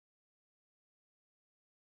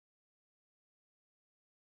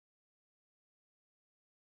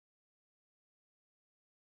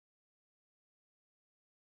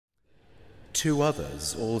2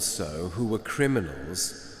 others also, who were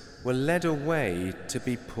criminals, were led away to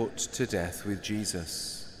be put to death with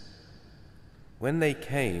Jesus. When they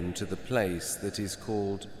came to the place that is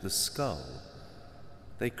called the Skull,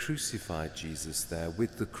 they crucified Jesus there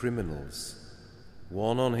with the criminals,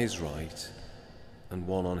 one on his right and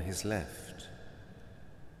one on his left.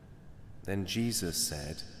 Then Jesus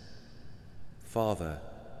said, "Father,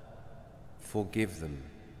 forgive them,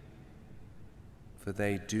 for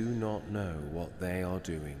they do not know what they are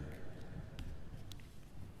doing."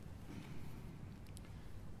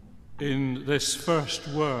 In this first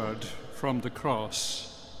word from the cross,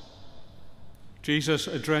 Jesus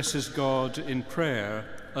addresses God in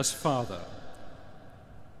prayer as Father,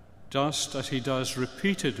 just as he does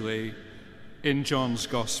repeatedly in John's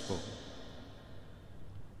Gospel.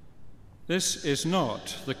 This is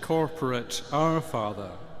not the corporate Our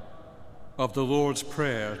Father of the Lord's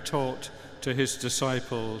Prayer taught to his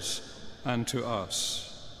disciples and to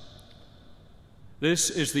us. This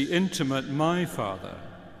is the intimate My Father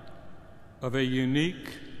of a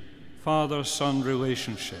unique father-son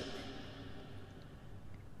relationship.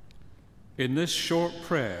 In this short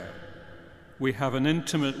prayer, we have an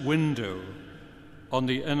intimate window on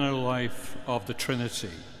the inner life of the Trinity.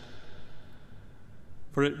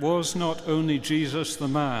 For it was not only Jesus the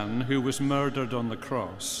man who was murdered on the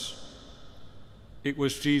cross, it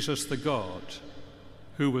was Jesus the God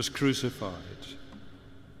who was crucified.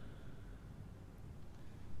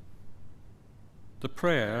 The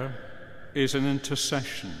prayer is an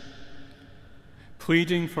intercession,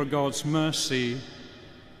 pleading for God's mercy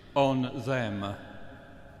on them.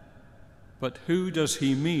 But who does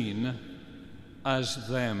he mean as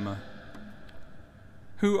them?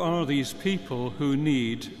 Who are these people who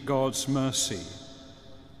need God's mercy?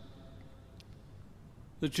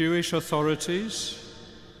 The Jewish authorities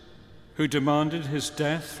who demanded his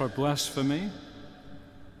death for blasphemy?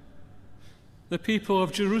 The people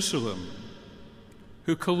of Jerusalem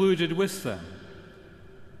who colluded with them?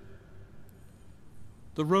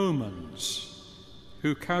 The Romans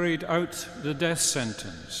who carried out the death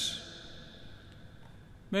sentence?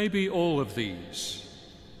 Maybe all of these.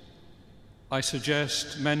 I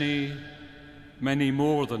suggest many, many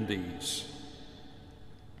more than these.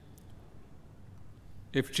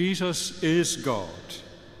 If Jesus is God,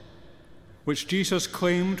 which Jesus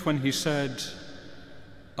claimed when he said,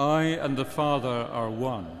 "I and the Father are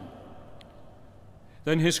one,"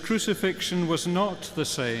 then his crucifixion was not the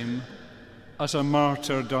same as a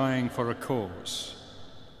martyr dying for a cause.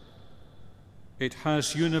 It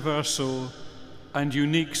has universal and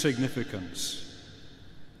unique significance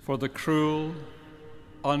for the cruel,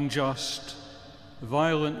 unjust,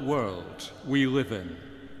 violent world we live in,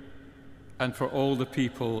 and for all the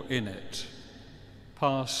people in it,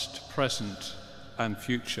 past, present, and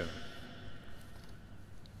future.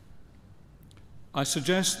 I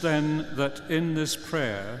suggest then that in this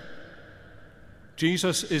prayer,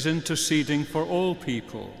 Jesus is interceding for all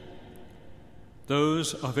people,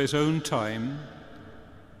 those of his own time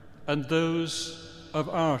and those of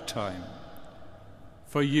our time,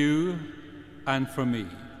 for you and for me.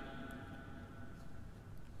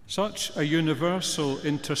 Such a universal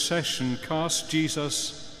intercession casts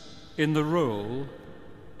Jesus in the role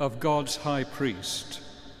of God's high priest.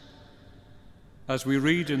 As we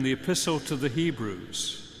read in the Epistle to the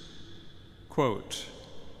Hebrews, quote,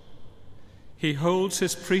 "He holds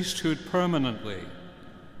his priesthood permanently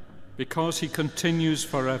because he continues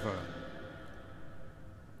forever.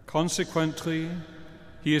 Consequently,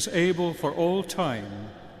 he is able for all time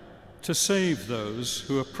to save those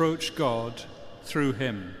who approach God through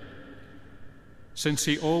him, since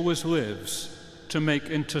he always lives to make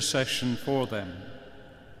intercession for them.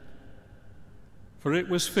 For it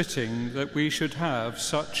was fitting that we should have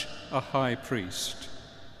such a high priest,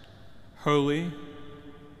 holy,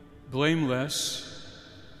 blameless,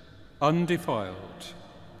 undefiled,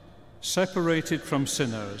 separated from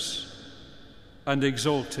sinners, and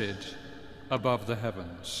exalted above the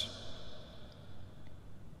heavens."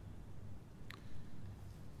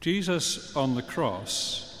 Jesus on the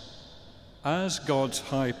cross, as God's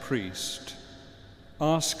high priest,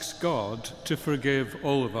 asks God to forgive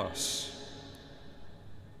all of us.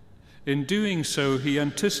 In doing so, he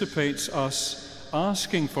anticipates us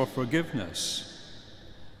asking for forgiveness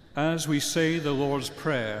as we say the Lord's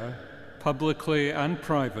Prayer publicly and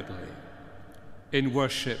privately in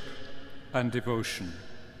worship and devotion.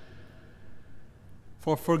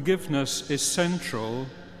 For forgiveness is central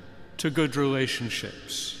to good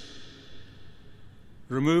relationships,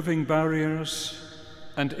 removing barriers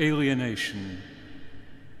and alienation.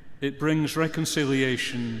 It brings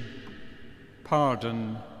reconciliation,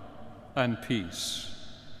 pardon, and peace.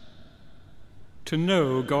 To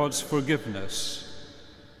know God's forgiveness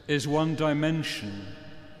is one dimension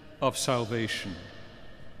of salvation.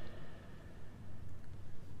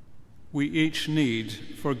 We each need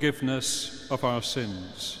forgiveness of our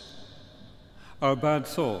sins, our bad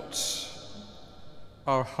thoughts,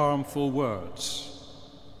 our harmful words,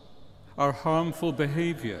 our harmful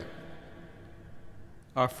behavior,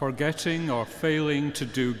 our forgetting or failing to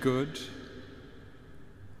do good,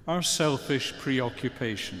 our selfish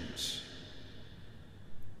preoccupations.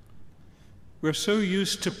 We're so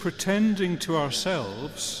used to pretending to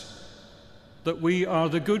ourselves that we are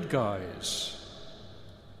the good guys,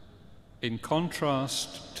 in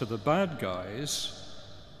contrast to the bad guys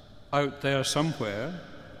out there somewhere,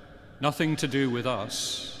 nothing to do with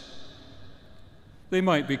us. They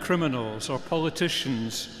might be criminals or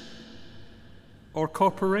politicians or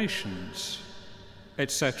corporations,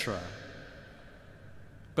 etc.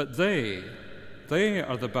 But they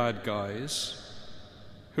are the bad guys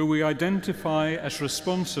who we identify as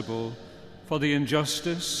responsible for the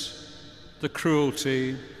injustice, the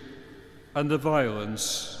cruelty, and the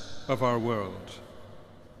violence of our world.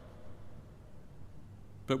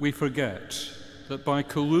 But we forget that by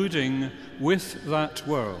colluding with that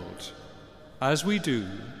world, as we do,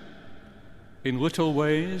 in little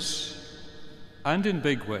ways and in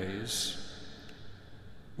big ways,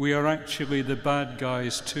 we are actually the bad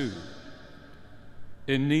guys too,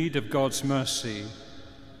 in need of God's mercy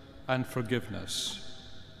and forgiveness.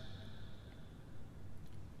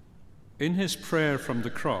 In his prayer from the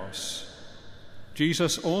cross,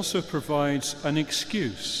 Jesus also provides an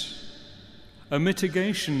excuse, a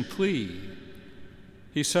mitigation plea.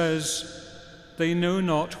 He says, "They know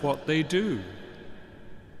not what they do."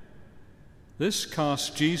 This casts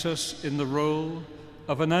Jesus in the role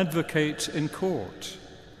of an advocate in court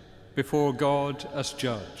before God as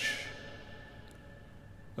judge.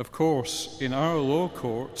 Of course, in our law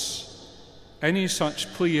courts, any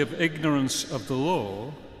such plea of ignorance of the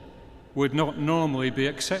law would not normally be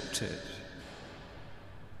accepted.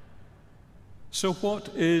 So what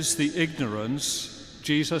is the ignorance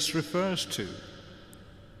Jesus refers to?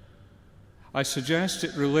 I suggest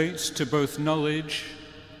it relates to both knowledge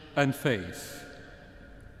and faith.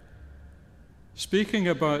 Speaking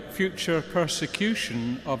about future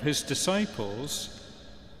persecution of his disciples,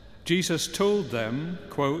 Jesus told them,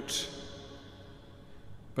 quote,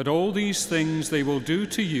 "But all these things they will do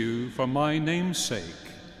to you for my name's sake,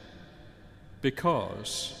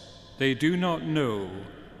 because they do not know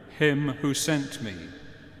him who sent me."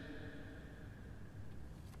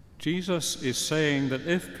 Jesus is saying that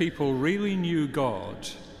if people really knew God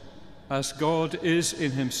as God is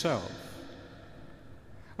in himself,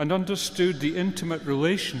 and understood the intimate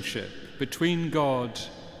relationship between God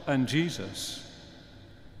and Jesus,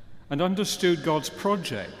 and understood God's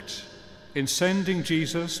project in sending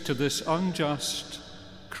Jesus to this unjust,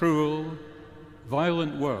 cruel,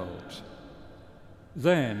 violent world,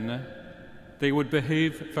 then they would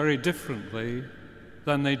behave very differently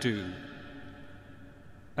than they do,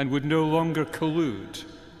 and would no longer collude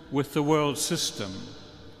with the world system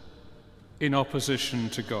in opposition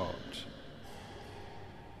to God.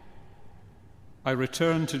 I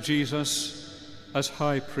return to Jesus as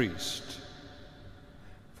high priest.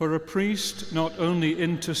 For a priest not only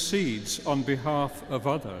intercedes on behalf of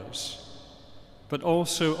others, but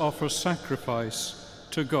also offers sacrifice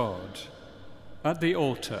to God at the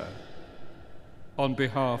altar on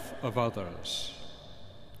behalf of others.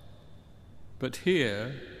 But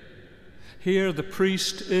here the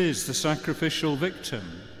priest is the sacrificial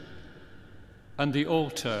victim, and the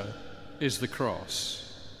altar is the cross.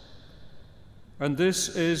 And this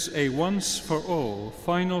is a once-for-all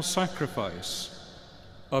final sacrifice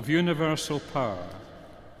of universal power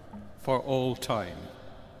for all time.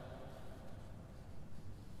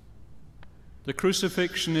 The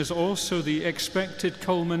crucifixion is also the expected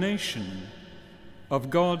culmination of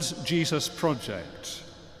God's Jesus project,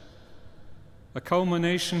 a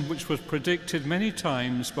culmination which was predicted many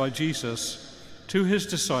times by Jesus to his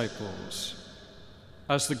disciples,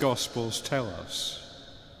 as the Gospels tell us.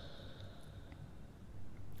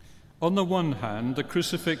 On the one hand, the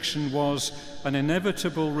crucifixion was an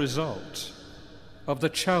inevitable result of the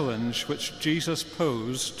challenge which Jesus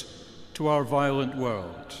posed to our violent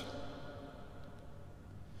world.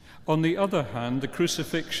 On the other hand, the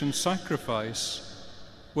crucifixion sacrifice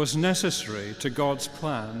was necessary to God's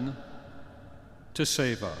plan to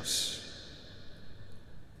save us.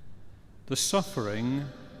 The suffering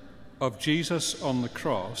of Jesus on the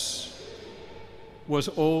cross was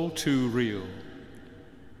all too real.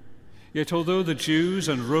 Yet although the Jews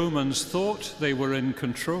and Romans thought they were in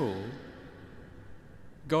control,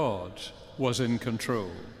 God was in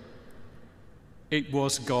control. It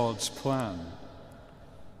was God's plan.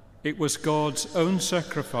 It was God's own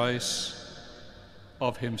sacrifice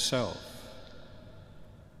of himself.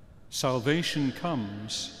 Salvation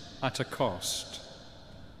comes at a cost,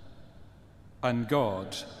 and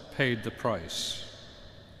God paid the price.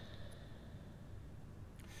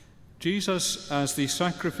 Jesus, as the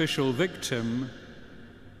sacrificial victim,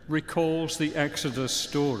 recalls the Exodus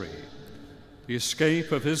story, the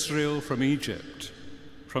escape of Israel from Egypt,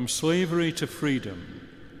 from slavery to freedom,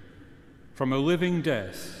 from a living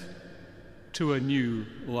death to a new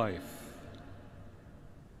life.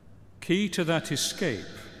 Key to that escape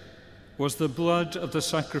was the blood of the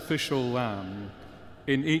sacrificial lamb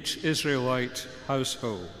in each Israelite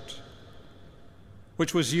household,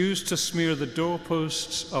 which was used to smear the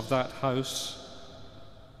doorposts of that house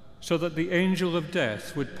so that the angel of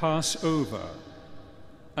death would pass over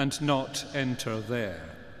and not enter there.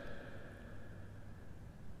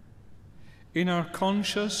 In our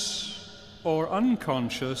conscious or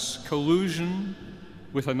unconscious collusion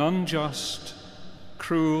with an unjust,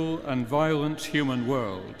 cruel, and violent human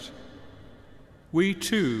world, we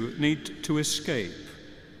too need to escape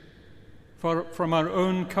from our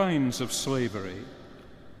own kinds of slavery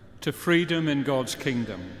to freedom in God's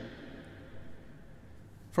kingdom,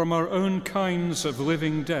 from our own kinds of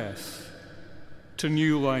living death to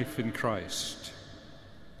new life in Christ.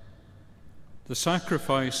 The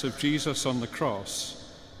sacrifice of Jesus on the cross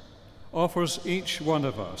offers each one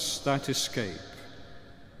of us that escape,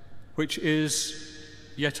 which is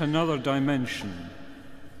yet another dimension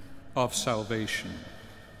of salvation.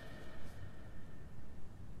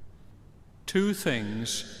 Two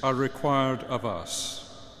things are required of us.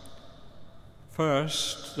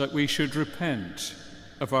 First, that we should repent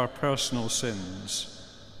of our personal sins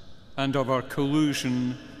and of our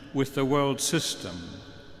collusion with the world system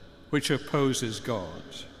which opposes God.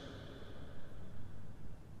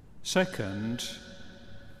 Second,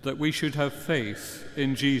 that we should have faith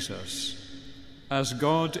in Jesus as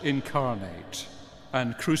God incarnate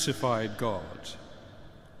and crucified God,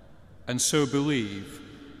 and so believe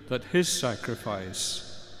that his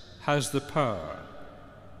sacrifice has the power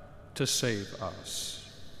to save us.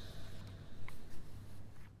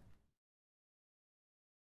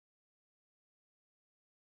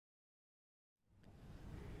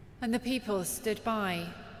 And the people stood by,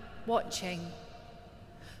 watching.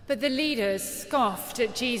 But the leaders scoffed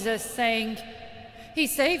at Jesus, saying, "He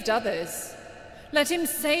saved others. Let him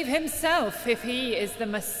save himself if he is the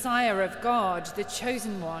Messiah of God, the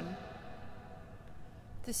chosen one."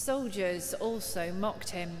 The soldiers also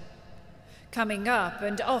mocked him, coming up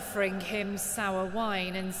and offering him sour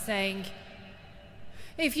wine and saying,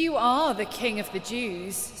 "If you are the king of the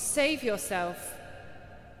Jews, save yourself."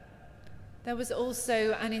 There was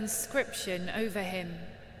also an inscription over him,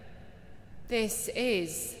 "This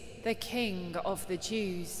is the King of the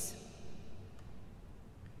Jews."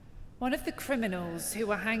 One of the criminals who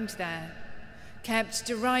were hanged there kept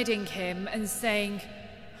deriding him and saying,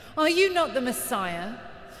 "Are you not the Messiah?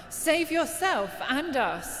 Save yourself and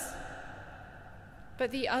us." But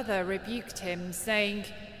the other rebuked him, saying,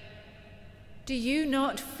 "Do you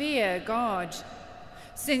not fear God,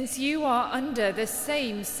 since you are under the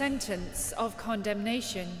same sentence of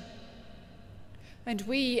condemnation? And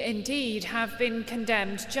we indeed have been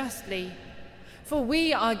condemned justly, for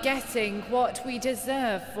we are getting what we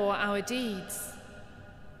deserve for our deeds.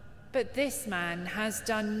 But this man has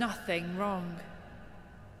done nothing wrong."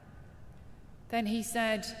 Then he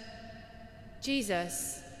said,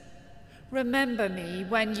 "Jesus, remember me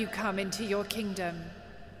when you come into your kingdom."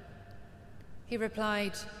 He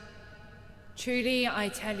replied, "Truly I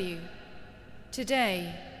tell you,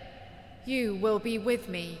 today you will be with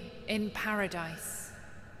me in paradise."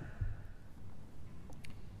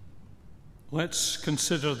 Let's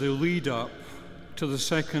consider the lead-up to the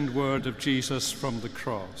second word of Jesus from the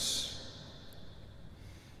cross.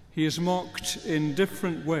 He is mocked in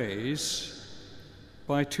different ways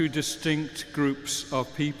by two distinct groups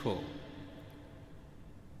of people.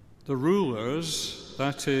 The rulers,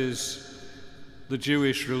 that is, the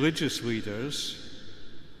Jewish religious leaders,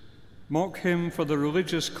 mock him for the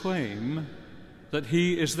religious claim that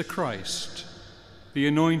he is the Christ, the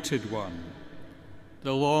Anointed One,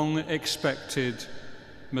 the long-expected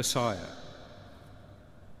Messiah.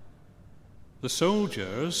 The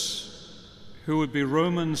soldiers, who would be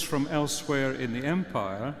Romans from elsewhere in the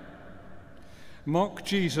empire, mock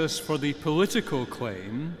Jesus for the political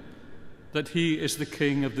claim that he is the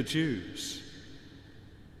King of the Jews.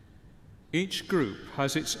 Each group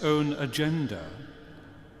has its own agenda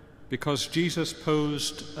because Jesus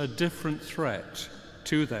posed a different threat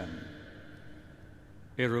to them.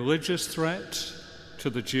 A religious threat to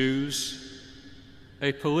the Jews,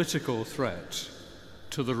 a political threat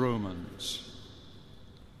to the Romans.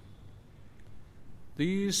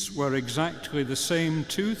 These were exactly the same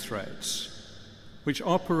two threats which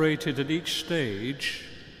operated at each stage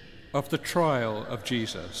of the trial of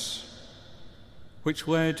Jesus, which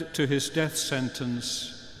led to his death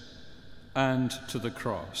sentence and to the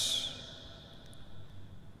cross.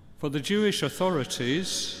 For the Jewish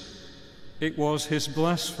authorities, it was his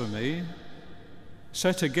blasphemy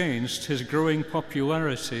set against his growing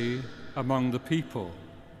popularity among the people.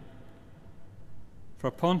 For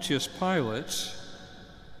Pontius Pilate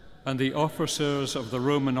and the officers of the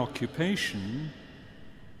Roman occupation,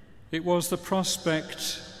 it was the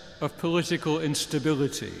prospect of political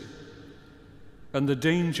instability and the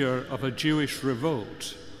danger of a Jewish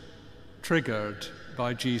revolt triggered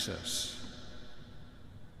by Jesus.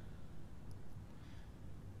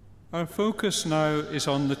 Our focus now is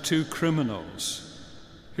on the two criminals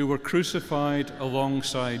who were crucified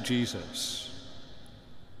alongside Jesus.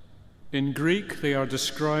 In Greek, they are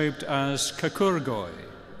described as kakurgoi,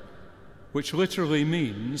 which literally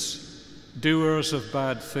means doers of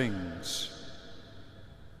bad things.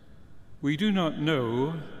 We do not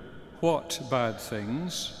know what bad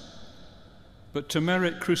things, but to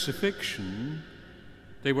merit crucifixion,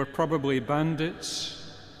 they were probably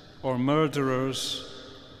bandits or murderers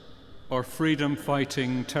or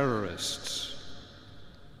freedom-fighting terrorists.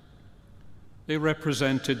 They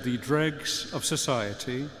represented the dregs of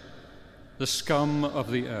society, the scum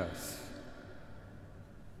of the earth.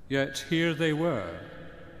 Yet here they were,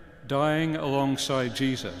 dying alongside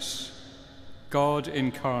Jesus, God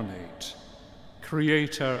incarnate,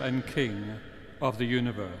 Creator and King of the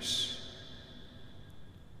universe.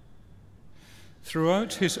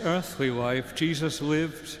 Throughout his earthly life, Jesus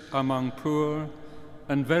lived among poor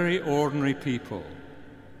and very ordinary people,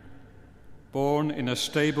 born in a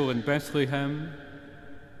stable in Bethlehem,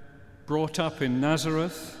 brought up in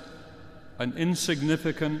Nazareth, an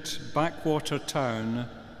insignificant backwater town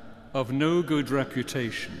of no good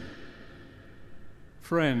reputation,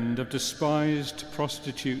 friend of despised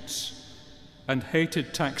prostitutes and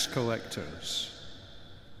hated tax collectors,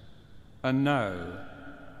 and now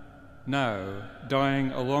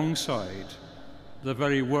dying alongside the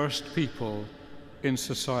very worst people in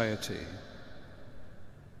society.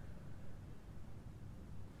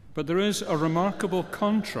 But there is a remarkable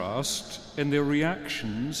contrast in the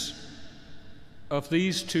reactions of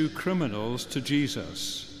these two criminals to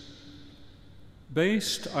Jesus,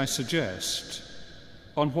 based, I suggest,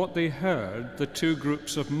 on what they heard the two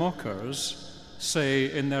groups of mockers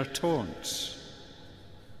say in their taunts.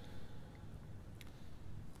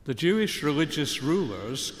 The Jewish religious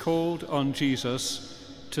rulers called on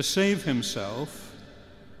Jesus to save himself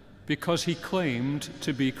because he claimed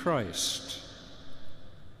to be Christ.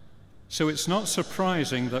 So it's not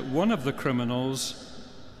surprising that one of the criminals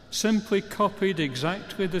simply copied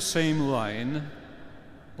exactly the same line,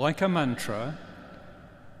 like a mantra,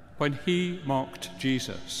 when he mocked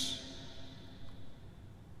Jesus.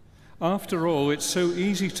 After all, it's so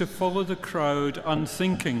easy to follow the crowd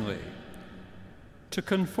unthinkingly, to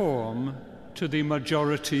conform to the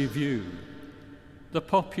majority view, the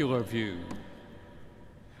popular view,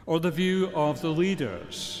 or the view of the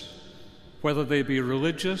leaders, whether they be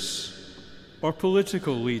religious or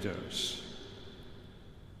political leaders.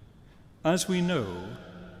 As we know,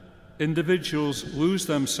 individuals lose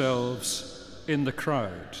themselves in the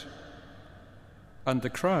crowd, and the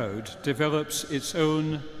crowd develops its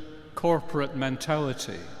own corporate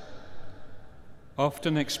mentality,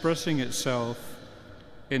 often expressing itself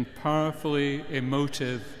in powerfully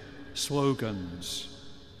emotive slogans.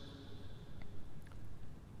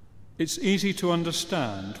 It's easy to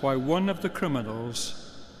understand why one of the criminals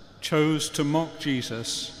chose to mock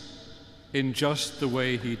Jesus in just the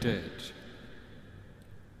way he did.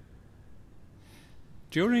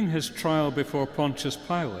 During his trial before Pontius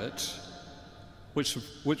Pilate,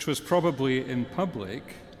 which was probably in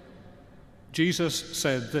public, Jesus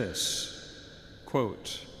said this,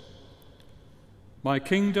 quote, "My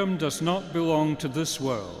kingdom does not belong to this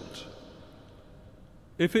world.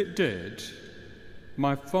 If it did,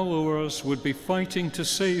 my followers would be fighting to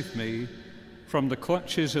save me from the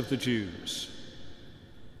clutches of the Jews.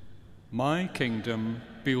 My kingdom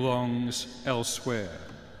belongs elsewhere."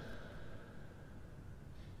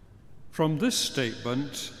 From this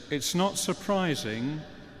statement, it's not surprising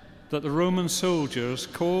that the Roman soldiers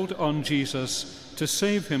called on Jesus to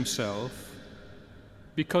save himself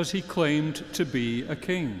because he claimed to be a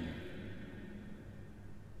king.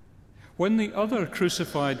 When the other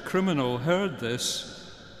crucified criminal heard this,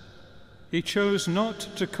 he chose not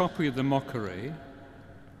to copy the mockery,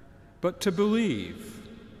 but to believe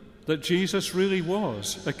that Jesus really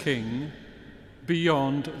was a king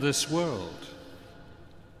beyond this world.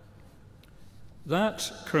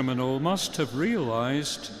 That criminal must have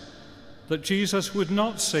realized that Jesus would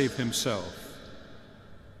not save himself,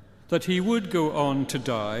 that he would go on to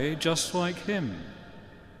die just like him.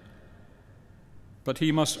 But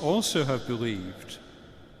he must also have believed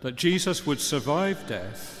that Jesus would survive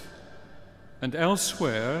death, and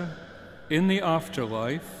elsewhere, in the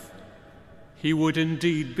afterlife, he would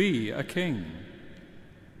indeed be a king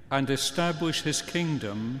and establish his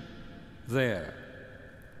kingdom there.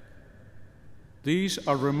 These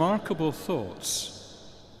are remarkable thoughts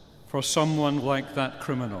for someone like that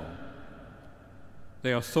criminal.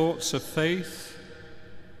 They are thoughts of faith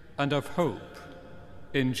and of hope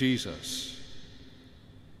in Jesus.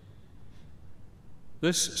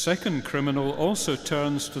 This second criminal also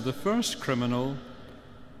turns to the first criminal,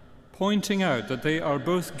 pointing out that they are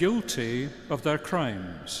both guilty of their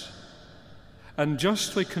crimes and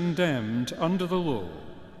justly condemned under the law,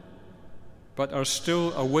 but are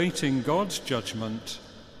still awaiting God's judgment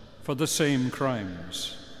for the same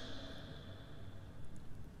crimes.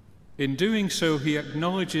 In doing so, he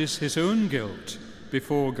acknowledges his own guilt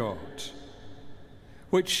before God,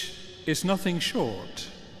 which is nothing short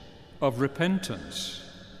of repentance,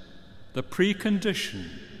 the precondition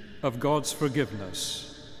of God's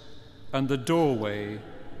forgiveness and the doorway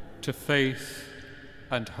to faith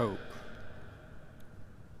and hope.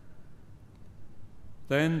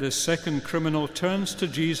 Then this second criminal turns to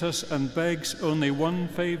Jesus and begs only one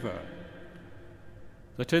favor,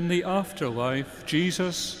 that in the afterlife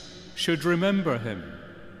Jesus should remember him.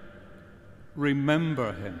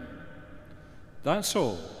 Remember him. That's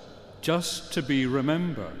all, just to be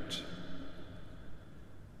remembered.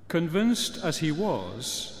 Convinced as he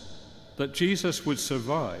was that Jesus would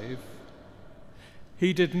survive,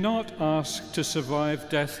 he did not ask to survive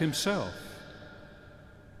death himself,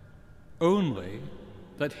 only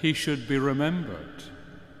that he should be remembered.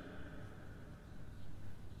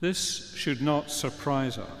 This should not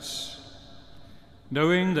surprise us.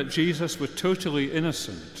 Knowing that Jesus was totally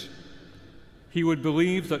innocent, he would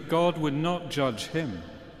believe that God would not judge him,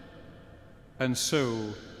 and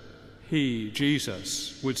so he,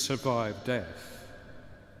 Jesus, would survive death.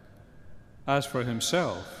 As for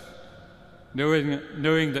himself,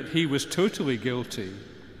 knowing that he was totally guilty,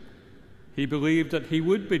 he believed that he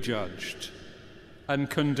would be judged and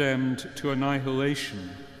condemned to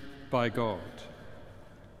annihilation by God.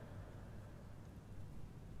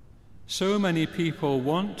 So many people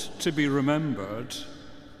want to be remembered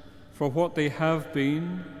for what they have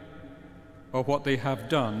been or what they have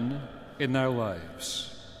done in their lives.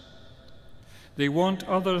 They want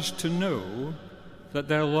others to know that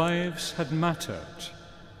their lives had mattered,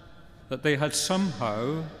 that they had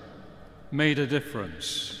somehow made a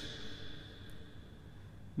difference.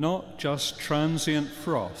 Not just transient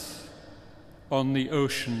froth on the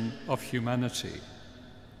ocean of humanity.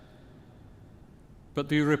 But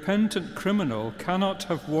the repentant criminal cannot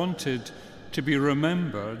have wanted to be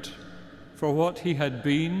remembered for what he had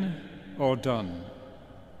been or done.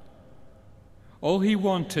 All he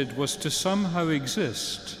wanted was to somehow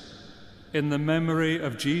exist in the memory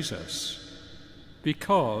of Jesus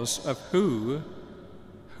because of who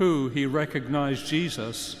he recognized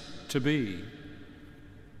Jesus to be,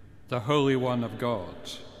 the Holy One of God.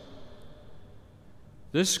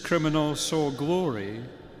 This criminal saw glory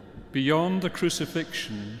beyond the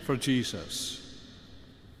crucifixion for Jesus,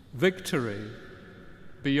 victory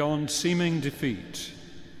beyond seeming defeat,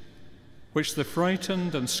 which the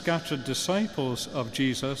frightened and scattered disciples of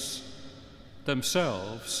Jesus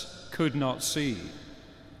themselves could not see.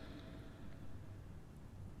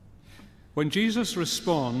 When Jesus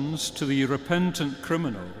responds to the repentant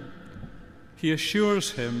criminal, he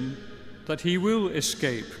assures him that he will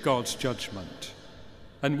escape God's judgment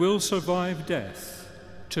and will survive death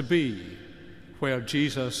to be where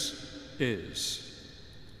Jesus is.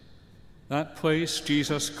 That place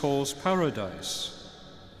Jesus calls paradise,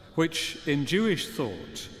 which in Jewish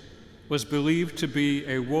thought was believed to be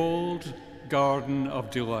a walled garden of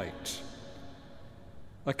delight,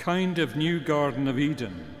 a kind of new Garden of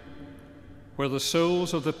Eden, where the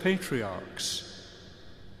souls of the patriarchs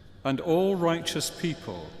and all righteous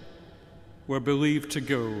people were believed to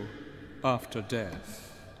go after death.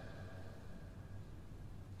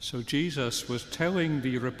 So Jesus was telling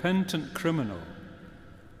the repentant criminal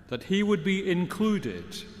that he would be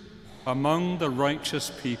included among the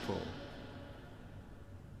righteous people.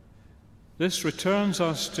 This returns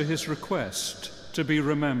us to his request to be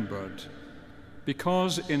remembered,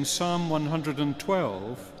 because in Psalm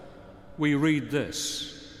 112 we read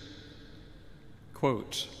this,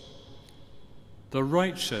 quote, "The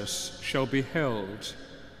righteous shall be held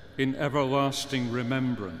in everlasting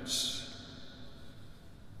remembrance."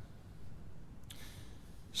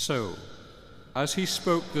 So, as he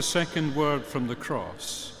spoke the second word from the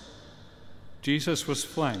cross, Jesus was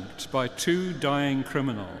flanked by two dying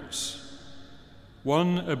criminals,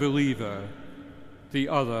 one a believer, the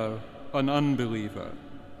other an unbeliever.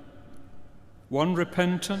 One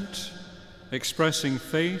repentant, expressing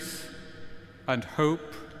faith and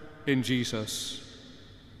hope in Jesus.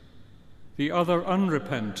 The other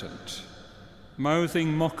unrepentant,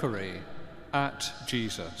 mouthing mockery at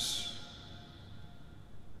Jesus.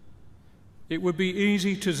 It would be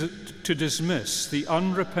easy to dismiss the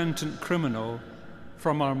unrepentant criminal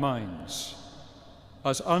from our minds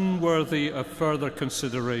as unworthy of further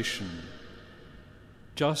consideration,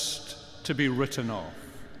 just to be written off.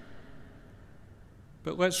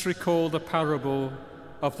 But let's recall the parable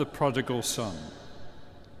of the prodigal son.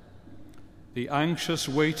 The anxious,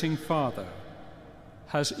 waiting father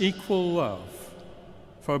has equal love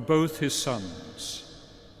for both his sons,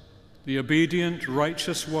 the obedient,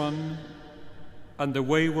 righteous one and the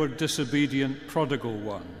wayward, disobedient, prodigal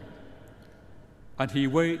one. And he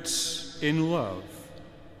waits in love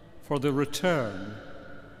for the return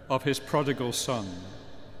of his prodigal son,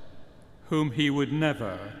 whom he would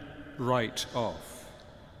never write off.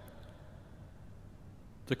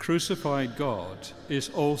 The crucified God is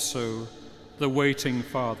also the waiting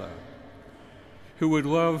Father, who would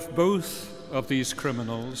love both of these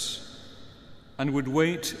criminals and would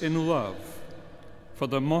wait in love for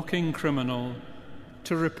the mocking criminal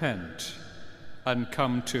to repent and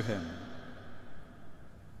come to him.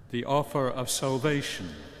 The offer of salvation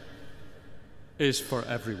is for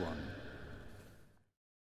everyone.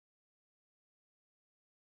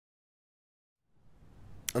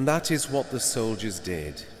 And that is what the soldiers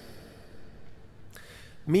did.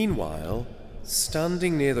 Meanwhile,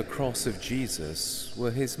 standing near the cross of Jesus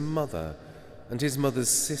were his mother and his mother's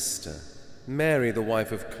sister, Mary, the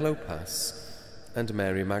wife of Clopas, and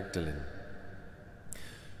Mary Magdalene.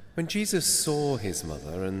 When Jesus saw his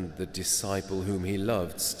mother and the disciple whom he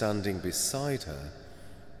loved standing beside her,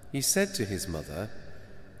 he said to his mother,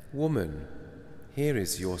 "Woman, here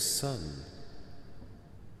is your son."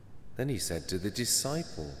 Then he said to the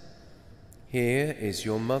disciple, "Here is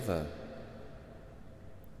your mother."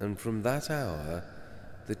 And from that hour,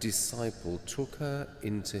 the disciple took her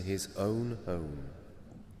into his own home.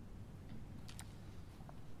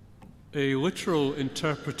 A literal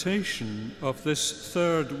interpretation of this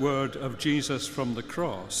third word of Jesus from the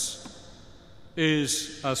cross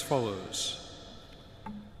is as follows.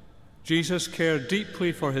 Jesus cared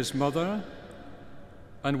deeply for his mother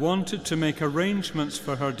and wanted to make arrangements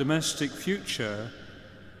for her domestic future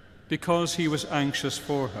because he was anxious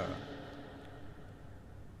for her.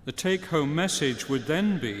 The take-home message would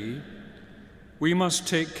then be, we must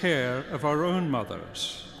take care of our own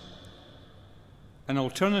mothers. An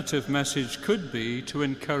alternative message could be to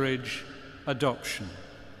encourage adoption.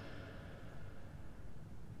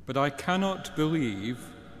 But I cannot believe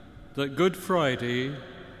that Good Friday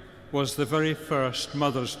was the very first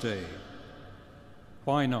Mother's Day.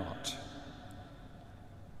 Why not?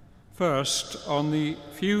 First, on the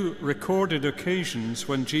few recorded occasions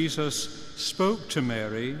when Jesus spoke to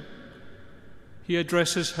Mary, he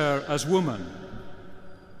addresses her as woman,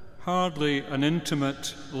 hardly an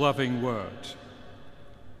intimate, loving word.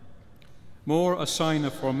 More a sign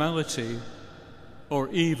of formality or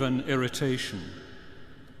even irritation.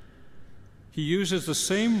 He uses the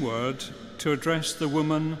same word to address the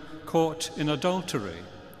woman caught in adultery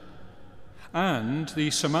and the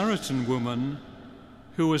Samaritan woman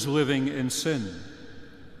who was living in sin.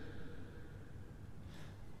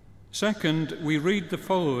 Second, we read the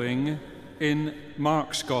following in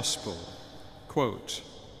Mark's Gospel, quote,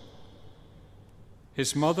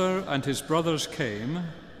 "His mother and his brothers came,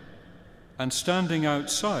 and standing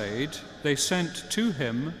outside, they sent to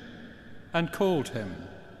him and called him.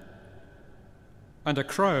 And a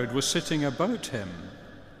crowd was sitting about him.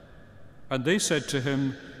 And they said to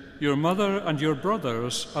him, 'Your mother and your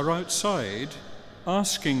brothers are outside,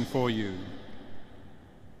 asking for you.'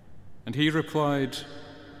 And he replied,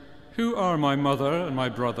 'Who are my mother and my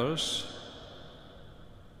brothers?'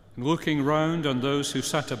 And looking round on those who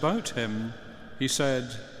sat about him, he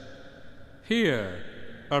said, 'Here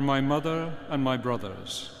are my mother and my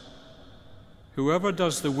brothers. Whoever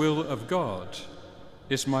does the will of God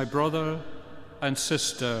is my brother and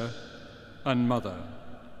sister and mother."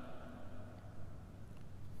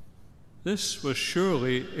 This was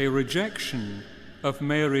surely a rejection of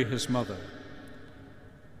Mary, his mother.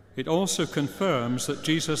 It also confirms that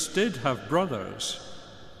Jesus did have brothers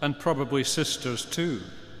and probably sisters too.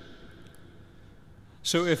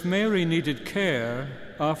 So if Mary needed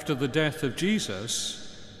care after the death of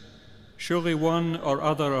Jesus, surely one or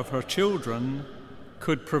other of her children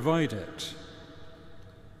could provide it.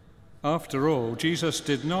 After all, Jesus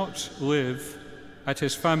did not live at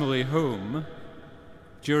his family home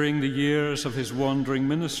during the years of his wandering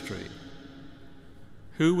ministry.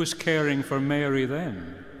 Who was caring for Mary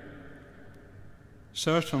then?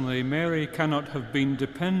 Certainly, Mary cannot have been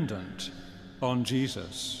dependent on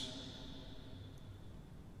Jesus.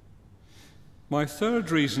 My third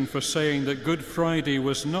reason for saying that Good Friday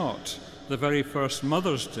was not the very first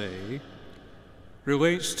Mother's Day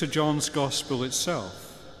relates to John's Gospel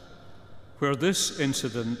itself, where this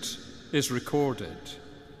incident is recorded.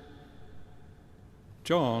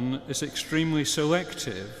 John is extremely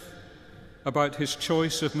selective about his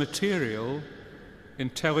choice of material in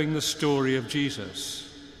telling the story of Jesus.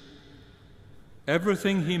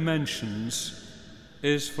 Everything he mentions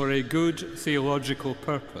is for a good theological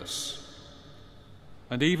purpose,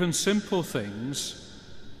 and even simple things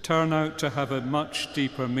turn out to have a much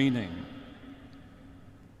deeper meaning.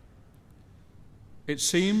 It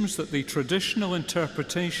seems that the traditional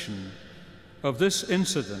interpretation of this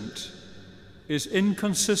incident is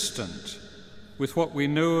inconsistent with what we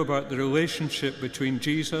know about the relationship between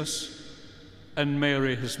Jesus and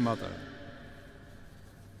Mary, his mother.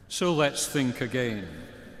 So let's think again.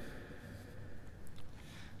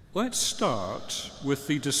 Let's start with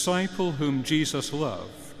the disciple whom Jesus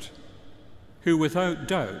loved, who without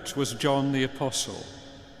doubt was John the Apostle.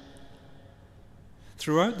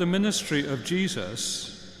 Throughout the ministry of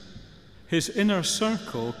Jesus, his inner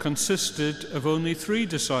circle consisted of only 3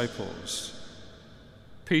 disciples: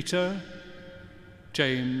 Peter,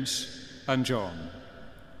 James, and John.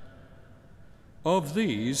 Of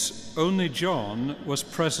these, only John was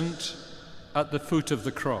present at the foot of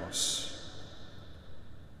the cross.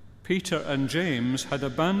 Peter and James had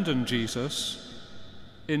abandoned Jesus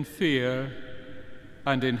in fear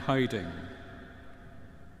and in hiding.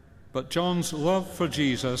 But John's love for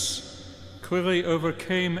Jesus clearly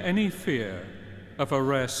overcame any fear of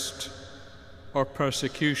arrest or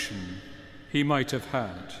persecution he might have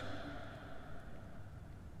had.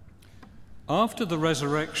 After the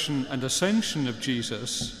resurrection and ascension of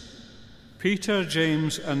Jesus, Peter,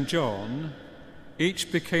 James, and John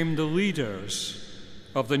each became the leaders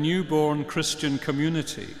of the newborn Christian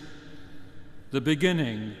community, the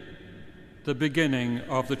beginning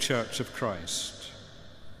of the Church of Christ.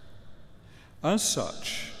 As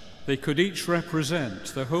such, they could each represent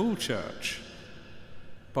the whole Church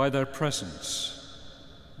by their presence,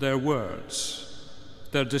 their words,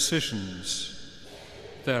 their decisions,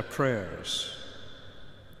 their prayers.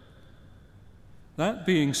 That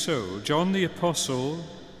being so, John the Apostle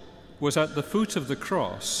was at the foot of the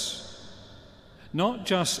cross, not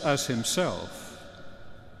just as himself,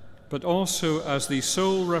 but also as the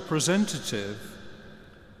sole representative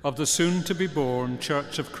of the soon-to-be-born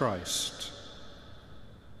Church of Christ.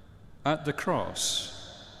 At the cross,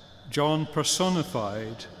 John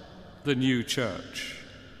personified the new church.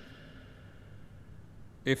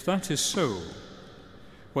 If that is so,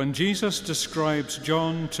 when Jesus describes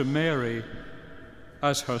John to Mary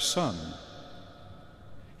as her son,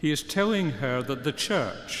 he is telling her that the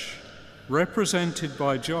church, represented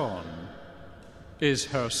by John, is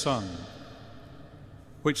her son,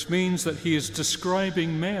 which means that he is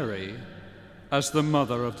describing Mary as the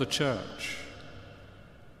mother of the church.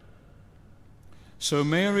 So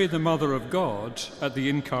Mary, the mother of God at the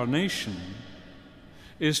Incarnation,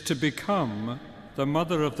 is to become the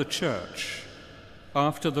mother of the church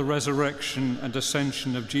after the resurrection and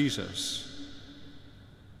ascension of Jesus.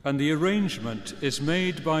 And the arrangement is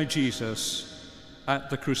made by Jesus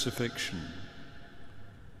at the crucifixion.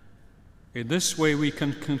 In this way, we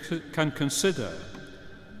can consider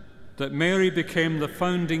that Mary became the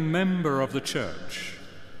founding member of the church,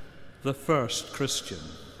 the first Christian.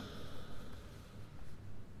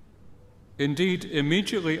 Indeed,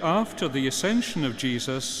 immediately after the ascension of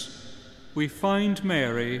Jesus, we find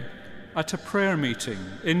Mary at a prayer meeting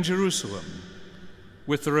in Jerusalem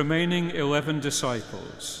with the remaining 11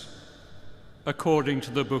 disciples, according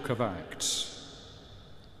to the book of Acts.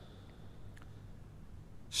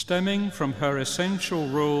 Stemming from her essential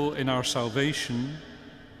role in our salvation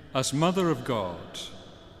as Mother of God,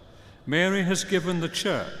 Mary has given the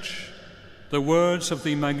Church the words of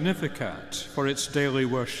the Magnificat for its daily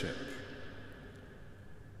worship.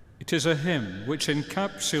 It is a hymn which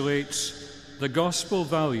encapsulates the gospel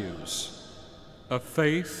values of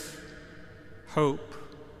faith, hope,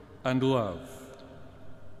 and love,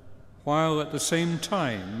 while at the same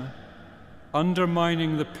time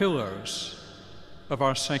undermining the pillars of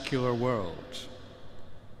our secular world: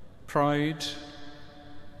 pride,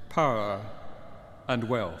 power, and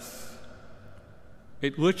wealth.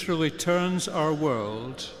 It literally turns our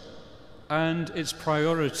world and its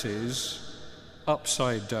priorities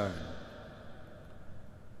upside down.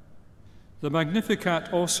 The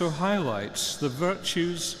Magnificat also highlights the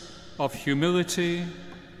virtues of humility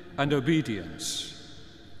and obedience,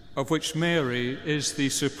 of which Mary is the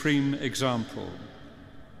supreme example.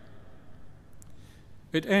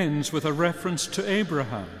 It ends with a reference to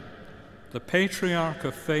Abraham, the patriarch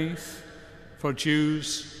of faith for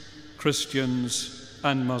Jews, Christians,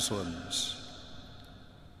 and Muslims.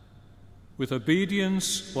 With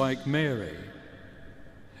obedience like Mary,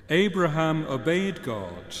 Abraham obeyed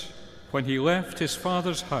God when he left his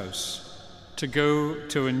father's house to go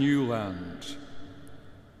to a new land.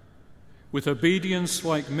 With obedience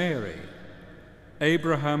like Mary,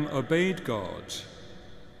 Abraham obeyed God,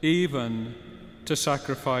 even to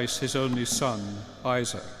sacrifice his only son,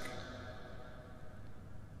 Isaac.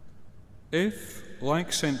 If,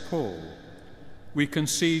 like St. Paul, we can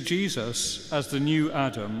see Jesus as the new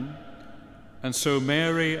Adam, and so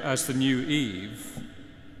Mary as the new Eve,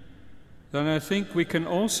 then I think we can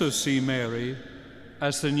also see Mary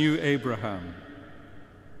as the new Abraham,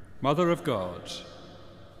 Mother of God,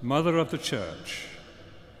 Mother of the Church,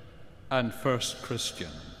 and first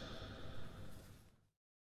Christian.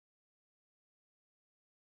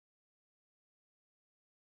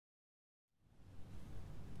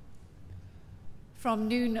 From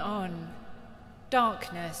noon on,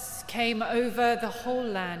 darkness came over the whole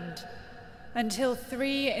land until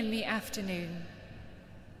 3 in the afternoon.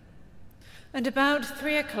 And about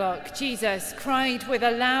 3 o'clock, Jesus cried with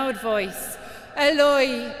a loud voice,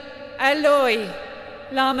 "Eloi, Eloi,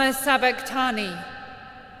 lama sabachthani."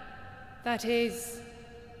 That is,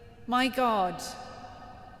 my God,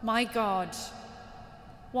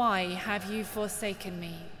 why have you forsaken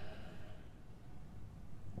me?"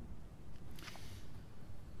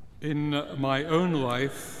 In my own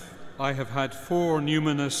life, I have had 4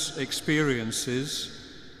 numinous experiences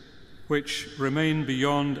which remain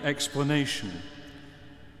beyond explanation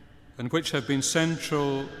and which have been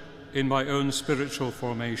central in my own spiritual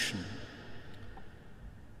formation.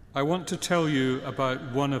 I want to tell you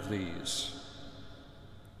about one of these.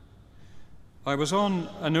 I was on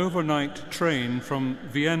an overnight train from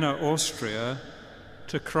Vienna, Austria,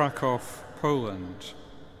 to Krakow, Poland.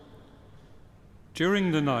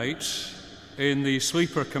 During the night, in the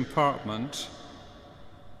sleeper compartment,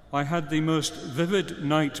 I had the most vivid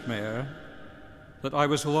nightmare that I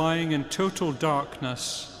was lying in total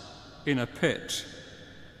darkness in a pit,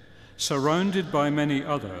 surrounded by many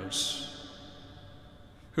others,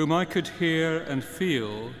 whom I could hear and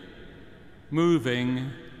feel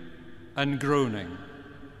moving and groaning.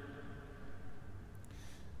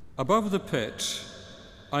 Above the pit,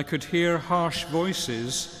 I could hear harsh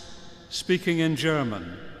voices speaking in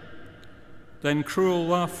German, then cruel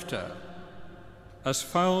laughter as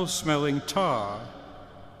foul-smelling tar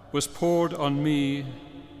was poured on me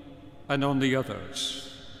and on the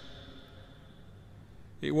others.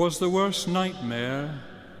 It was the worst nightmare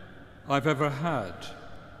I've ever had,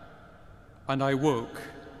 and I woke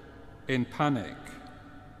in panic.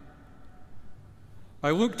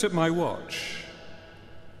 I looked at my watch.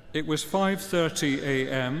 It was 5:30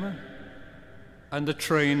 a.m., and the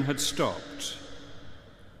train had stopped.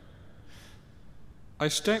 I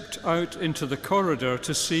stepped out into the corridor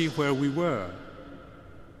to see where we were.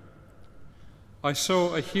 I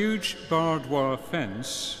saw a huge barbed wire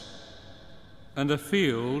fence and a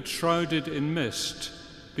field shrouded in mist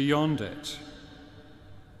beyond it.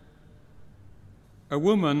 A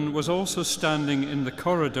woman was also standing in the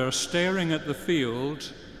corridor, staring at the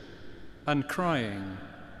field and crying.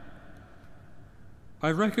 I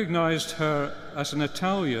recognized her as an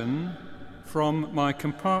Italian from my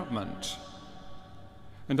compartment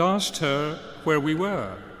and asked her where we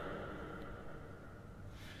were.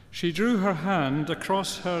 She drew her hand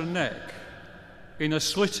across her neck in a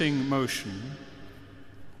slitting motion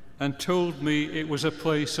and told me it was a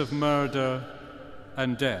place of murder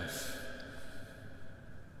and death.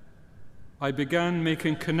 I began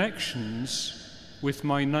making connections with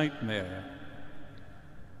my nightmare.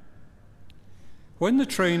 When the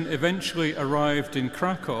train eventually arrived in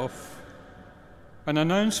Krakow, an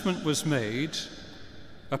announcement was made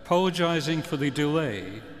apologizing for the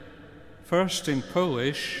delay, first in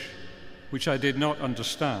Polish, which I did not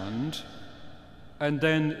understand, and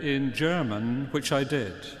then in German, which I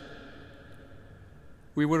did.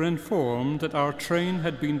 We were informed that our train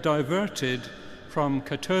had been diverted from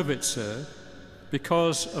Katowice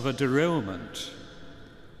because of a derailment,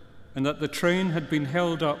 and that the train had been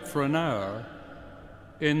held up for an hour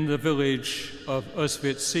in the village of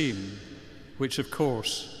Auschwitz, which of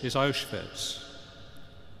course is Auschwitz.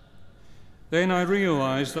 Then I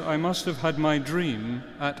realized that I must have had my dream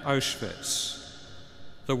at Auschwitz,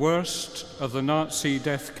 the worst of the Nazi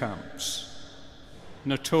death camps,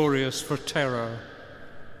 notorious for terror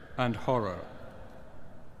and horror.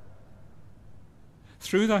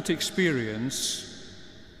 Through that experience,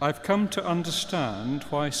 I've come to understand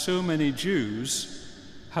why so many Jews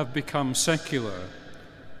have become secular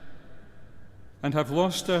and have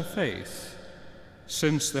lost their faith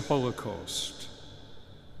since the Holocaust.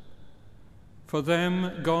 For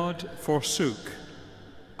them, God forsook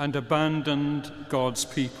and abandoned God's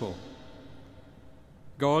people.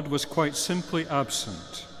 God was quite simply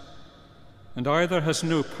absent and either has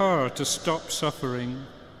no power to stop suffering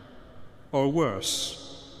or,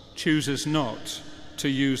 worse, chooses not to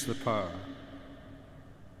use the power.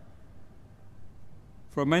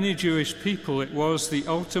 For many Jewish people, it was the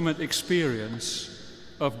ultimate experience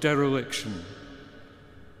of dereliction,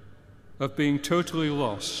 of being totally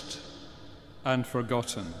lost and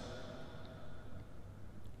forgotten.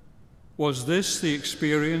 Was this the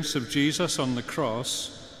experience of Jesus on the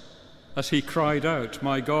cross as he cried out,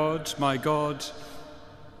 my God,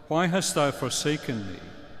 why hast thou forsaken me?"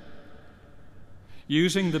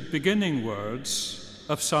 using the beginning words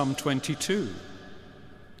of Psalm 22.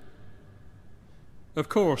 Of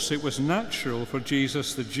course, it was natural for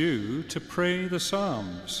Jesus the Jew to pray the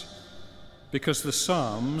Psalms, because the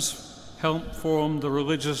Psalms help form the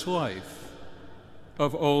religious life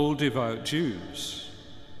of all devout Jews.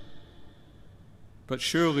 But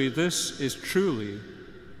surely this is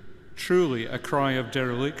truly a cry of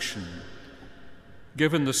dereliction,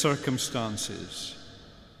 given the circumstances,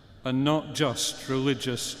 and not just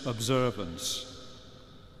religious observance,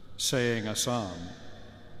 saying a psalm.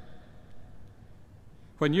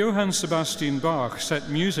 When Johann Sebastian Bach set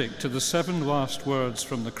music to the 7 last words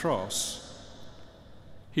from the cross,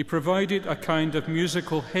 he provided a kind of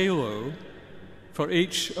musical halo for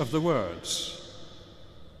each of the words,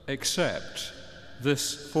 except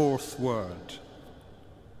this 4th word.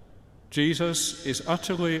 Jesus is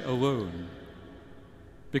utterly alone,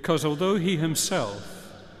 because although he himself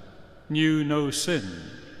knew no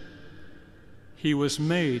sin, he was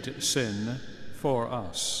made sin for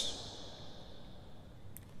us.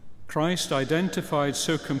 Christ identified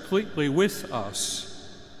so completely with us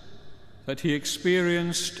that he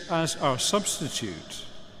experienced as our substitute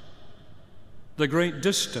the great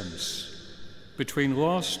distance between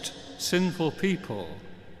lost, sinful people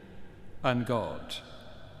and God.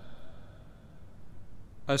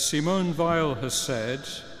 As Simone Weil has said,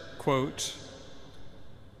 quote,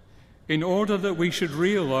 "In order that we should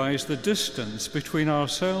realize the distance between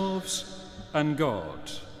ourselves and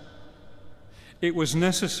God, it was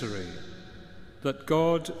necessary that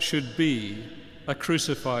God should be a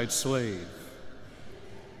crucified slave.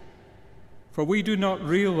 For we do not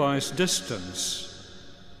realize distance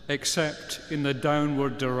except in the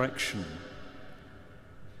downward direction.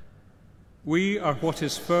 We are what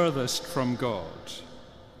is furthest from God.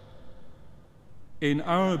 In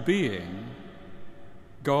our being,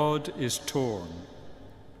 God is torn.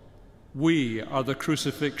 We are the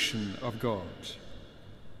crucifixion of God.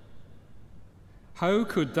 How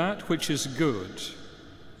could that which is good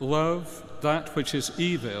love that which is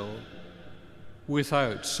evil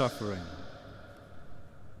without suffering?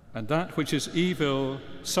 And that which is evil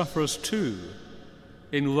suffers too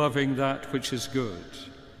in loving that which is good.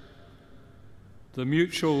 The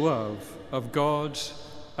mutual love of God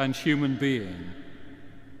and human being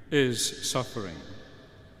is suffering."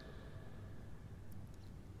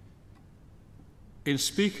 In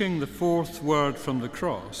speaking the 4th word from the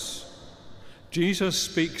cross, Jesus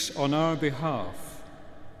speaks on our behalf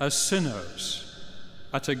as sinners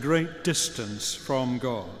at a great distance from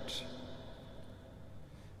God.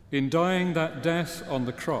 In dying that death on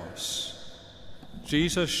the cross,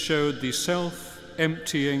 Jesus showed the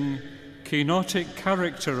self-emptying, kenotic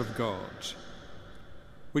character of God,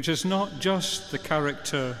 which is not just the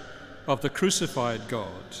character of the crucified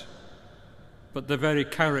God, but the very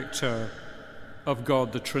character of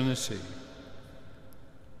God the Trinity.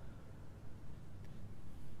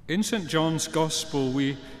 In St. John's Gospel,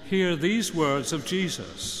 we hear these words of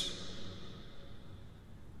Jesus: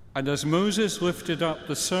 And as Moses lifted up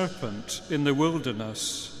the serpent in the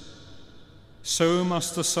wilderness, so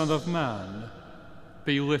must the Son of Man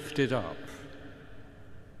be lifted up.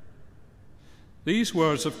 These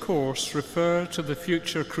words, of course, refer to the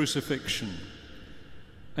future crucifixion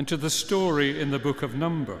and to the story in the book of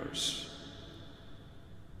Numbers.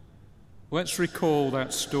 Let's recall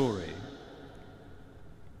that story.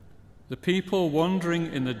 The people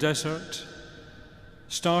wandering in the desert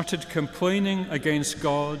started complaining against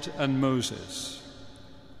God and Moses.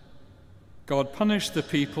 God punished the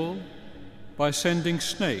people by sending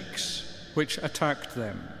snakes which attacked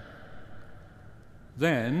them.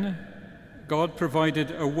 Then God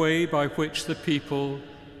provided a way by which the people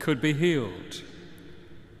could be healed.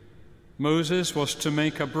 Moses was to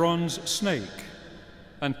make a bronze snake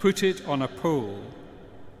and put it on a pole,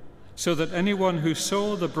 so that anyone who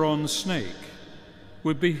saw the bronze snake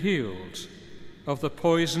would be healed of the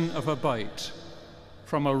poison of a bite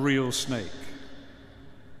from a real snake.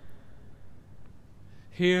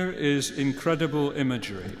 Here is incredible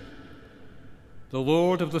imagery. The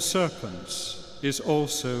Lord of the serpents is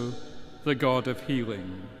also the God of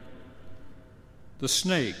healing. The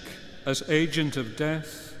snake, as agent of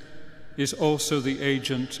death, is also the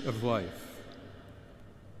agent of life.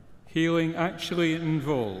 Healing actually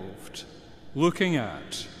involved looking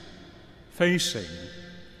at, facing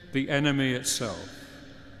the enemy itself.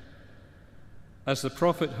 As the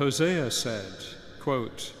prophet Hosea said,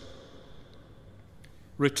 quote,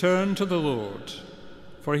 "Return to the Lord,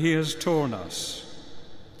 for he has torn us,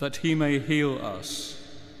 that he may heal us.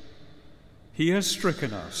 He has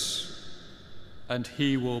stricken us, and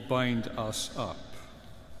he will bind us up."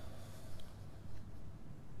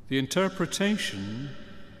 The interpretation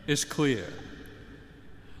is clear.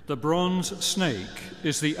 The bronze snake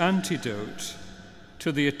is the antidote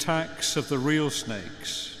to the attacks of the real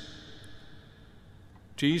snakes.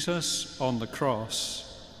 Jesus on the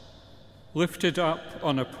cross, lifted up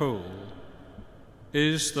on a pole,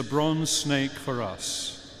 is the bronze snake for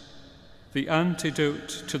us, the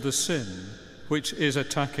antidote to the sin which is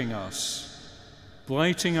attacking us,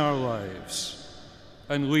 blighting our lives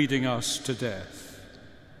and leading us to death.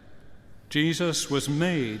 Jesus was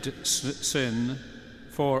made sin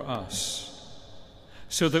for us,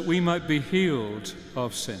 so that we might be healed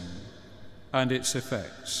of sin and its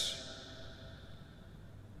effects.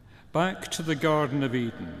 Back to the Garden of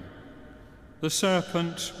Eden, the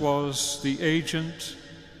serpent was the agent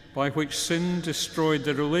by which sin destroyed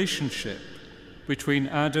the relationship between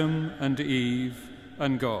Adam and Eve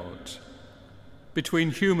and God,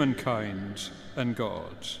 between humankind and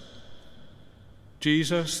God.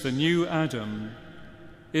 Jesus, the new Adam,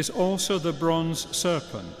 is also the bronze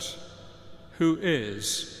serpent, who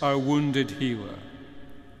is our wounded healer.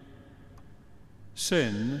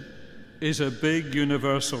 Sin is a big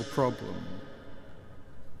universal problem.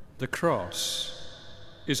 The cross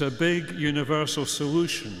is a big universal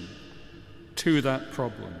solution to that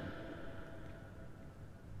problem.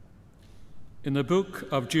 In the book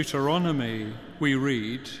of Deuteronomy, we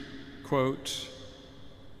read, quote,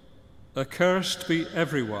 "Accursed be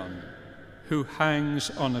everyone who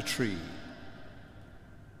hangs on a tree."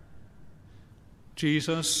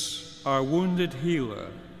 Jesus, our wounded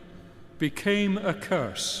healer, became a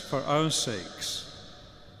curse for our sakes,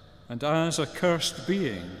 and as a cursed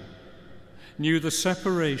being, knew the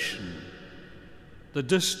separation, the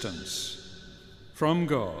distance from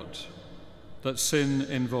God that sin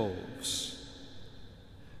involves.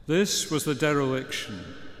 This was the dereliction,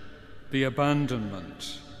 the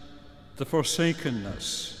abandonment, the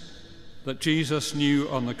forsakenness that Jesus knew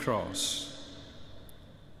on the cross,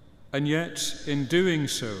 and yet in doing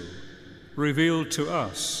so revealed to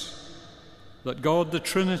us that God the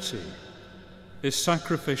Trinity is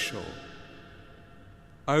sacrificial,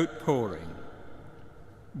 outpouring,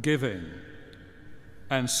 giving,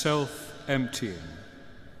 and self-emptying,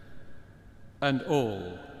 and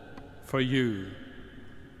all for you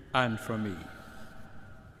and for me.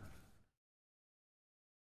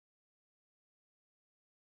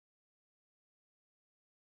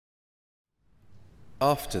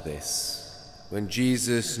 After this, when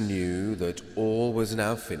Jesus knew that all was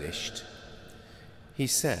now finished, he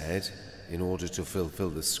said, in order to fulfill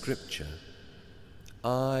the scripture,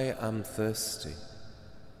 "I am thirsty."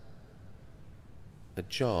 A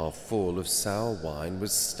jar full of sour wine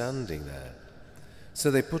was standing there, so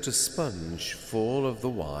they put a sponge full of the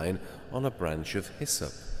wine on a branch of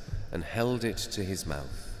hyssop and held it to his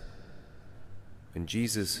mouth. When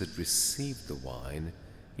Jesus had received the wine,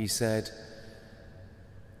 he said,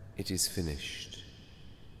 "It is finished."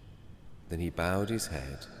 Then he bowed his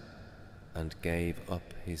head and gave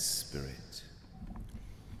up his spirit.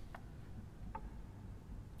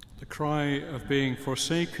 The cry of being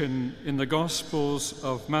forsaken in the Gospels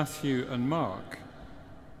of Matthew and Mark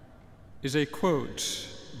is a quote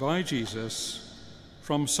by Jesus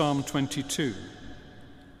from Psalm 22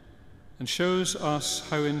 and shows us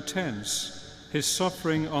how intense his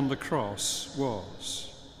suffering on the cross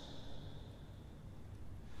was.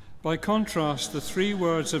 By contrast, the three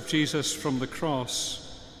words of Jesus from the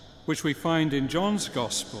cross, which we find in John's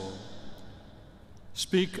Gospel,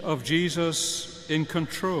 speak of Jesus in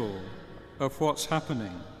control of what's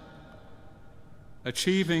happening,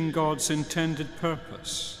 achieving God's intended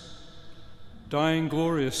purpose, dying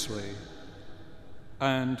gloriously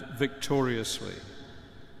and victoriously.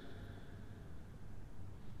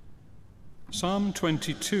 Psalm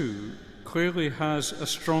 22 clearly has a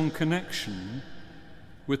strong connection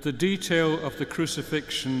with the detail of the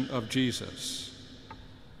crucifixion of Jesus.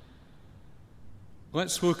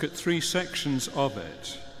 Let's look at three sections of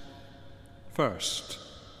it. First,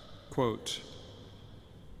 quote,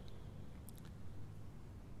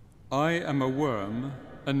 "I am a worm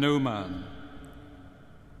and no man,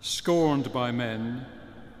 scorned by men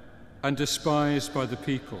and despised by the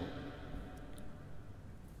people.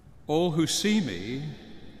 All who see me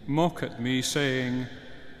mock at me, saying,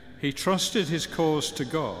 'He trusted his cause to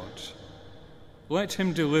God. Let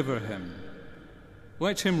him deliver him.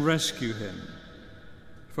 Let him rescue him,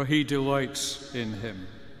 for he delights in him.'"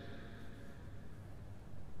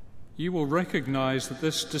 You will recognize that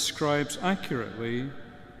this describes accurately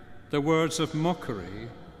the words of mockery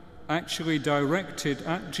actually directed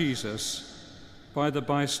at Jesus by the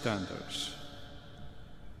bystanders.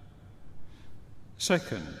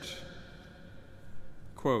 Second,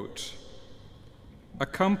 quote, "A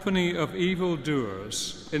company of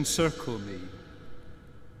evildoers encircle me.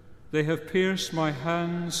 They have pierced my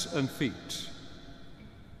hands and feet.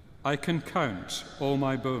 I can count all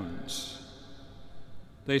my bones.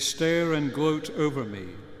 They stare and gloat over me.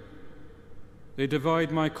 They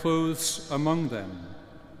divide my clothes among them,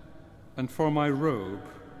 and for my robe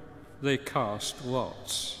they cast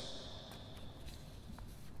lots."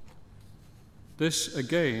 This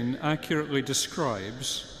again accurately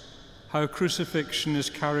describes how crucifixion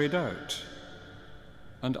is carried out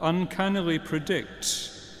and uncannily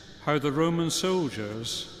predicts how the Roman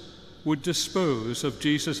soldiers would dispose of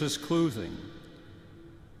Jesus' clothing,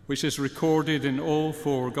 which is recorded in all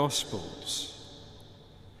four Gospels.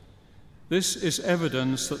 This is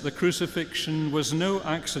evidence that the crucifixion was no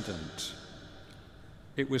accident.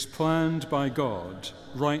 It was planned by God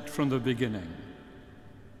right from the beginning,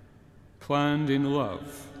 planned in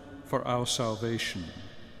love for our salvation.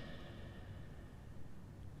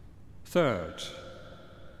 Third,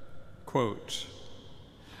 quote,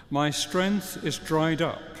 "My strength is dried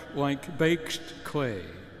up like baked clay,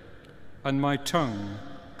 and my tongue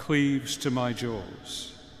cleaves to my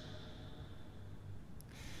jaws."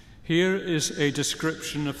 Here is a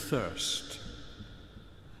description of thirst.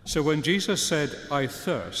 So when Jesus said, "I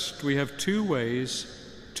thirst," we have two ways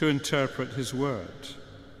to interpret his word.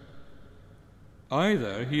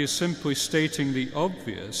 Either he is simply stating the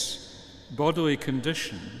obvious bodily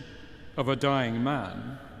condition of a dying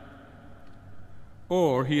man,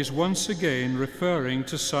 or he is once again referring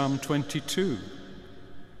to Psalm 22,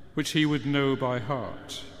 which he would know by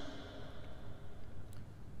heart.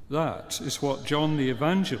 That is what John the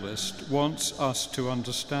Evangelist wants us to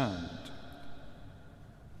understand.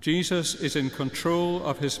 Jesus is in control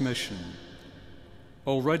of his mission,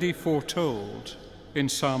 already foretold in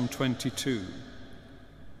Psalm 22.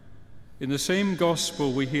 In the same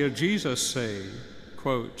gospel, we hear Jesus say,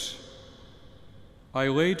 quote, "I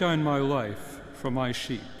lay down my life for my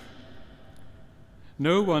sheep.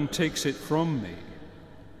 No one takes it from me,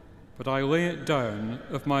 but I lay it down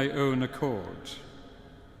of my own accord.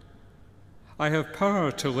 I have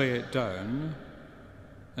power to lay it down,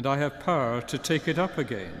 and I have power to take it up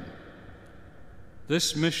again.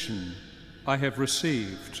 This mission I have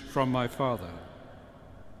received from my Father."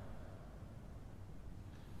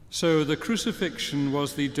 So the crucifixion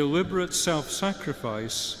was the deliberate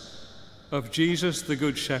self-sacrifice of Jesus the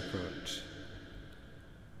Good Shepherd.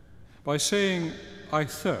 By saying, "I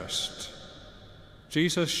thirst,"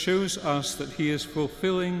 Jesus shows us that he is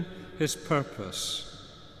fulfilling his purpose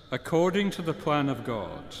according to the plan of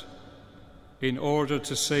God in order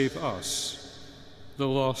to save us, the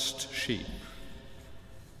lost sheep.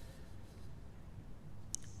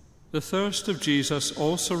 The thirst of Jesus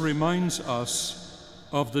also reminds us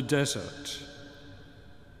of the desert,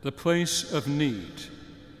 the place of need,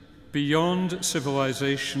 beyond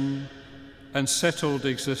civilization and settled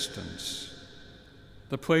existence,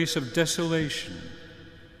 the place of desolation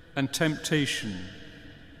and temptation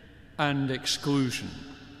and exclusion.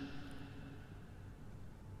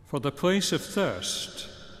 For the place of thirst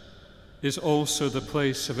is also the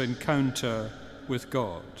place of encounter with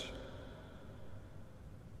God.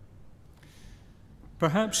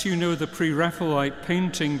 Perhaps you know the Pre-Raphaelite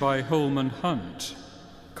painting by Holman Hunt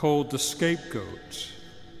called The Scapegoat.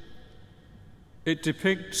 It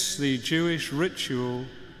depicts the Jewish ritual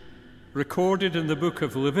recorded in the book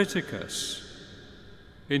of Leviticus,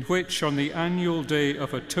 in which on the annual Day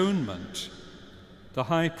of Atonement, the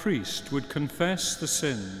high priest would confess the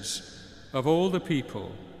sins of all the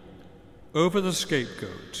people over the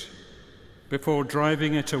scapegoat before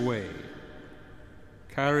driving it away,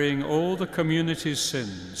 carrying all the community's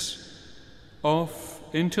sins off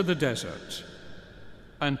into the desert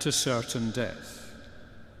and to certain death.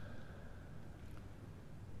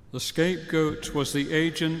 The scapegoat was the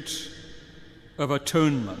agent of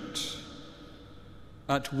atonement,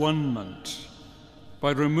 at one-ment, by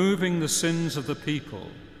removing the sins of the people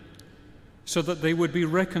so that they would be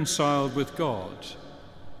reconciled with God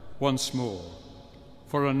once more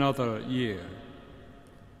for another year.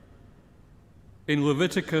 In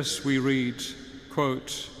Leviticus we read,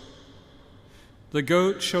 quote, "The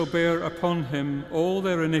goat shall bear upon him all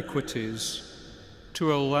their iniquities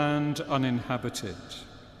to a land uninhabited."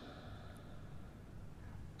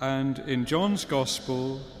 And in John's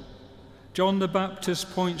Gospel, John the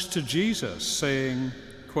Baptist points to Jesus, saying,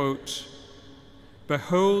 quote,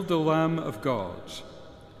 "Behold the Lamb of God,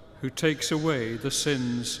 who takes away the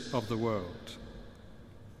sins of the world."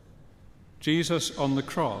 Jesus on the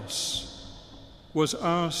cross was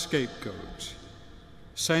our scapegoat,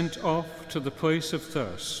 sent off to the place of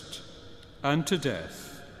thirst and to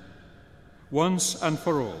death, once and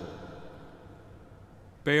for all,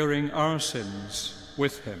 bearing our sins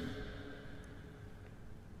with him.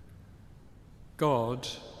 God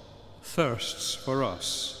thirsts for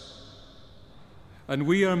us, and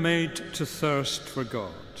we are made to thirst for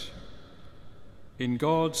God. In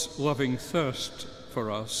God's loving thirst for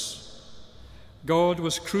us, God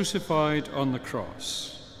was crucified on the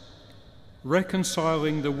cross,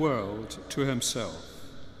 reconciling the world to himself.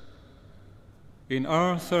 In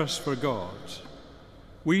our thirst for God,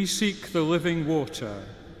 we seek the living water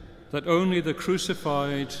that only the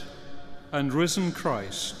crucified and risen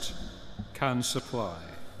Christ can supply.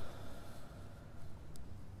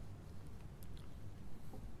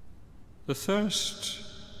 The thirst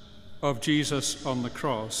of Jesus on the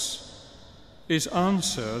cross is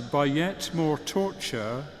answered by yet more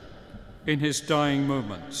torture in his dying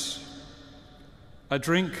moments. A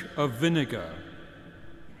drink of vinegar,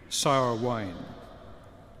 sour wine.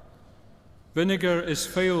 Vinegar is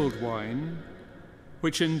failed wine,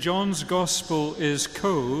 which in John's Gospel is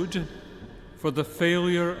code for the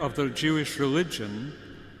failure of the Jewish religion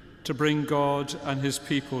to bring God and his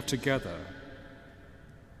people together.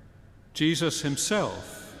 Jesus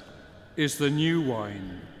himself is the new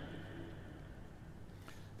wine.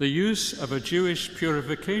 The use of a Jewish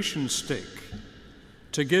purification stick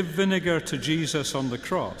to give vinegar to Jesus on the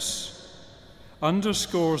cross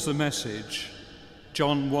underscores the message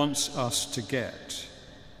John wants us to get.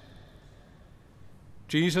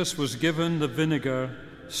 Jesus was given the vinegar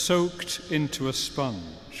soaked into a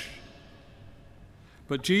sponge.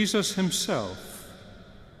 But Jesus himself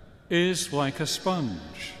is like a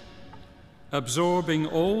sponge, absorbing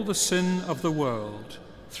all the sin of the world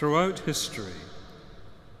throughout history,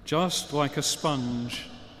 just like a sponge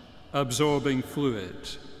absorbing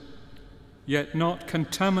fluid, yet not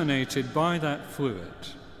contaminated by that fluid,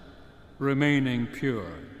 remaining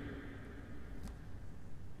pure.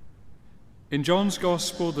 In John's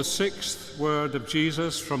Gospel, the sixth word of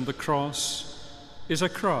Jesus from the cross is a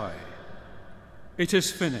cry. It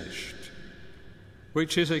is finished,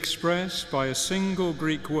 which is expressed by a single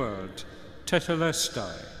Greek word,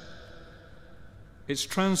 tetelestai. Its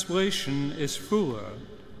translation is fuller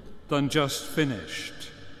than just finished.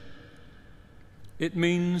 It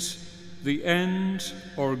means the end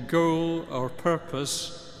or goal or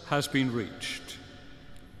purpose has been reached.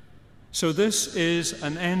 So this is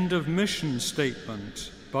an end of mission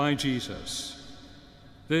statement by Jesus.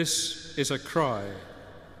 This is a cry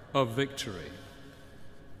of victory.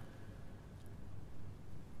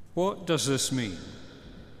 What does this mean?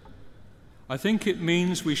 I think it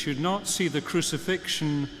means we should not see the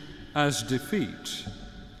crucifixion as defeat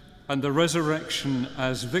and the resurrection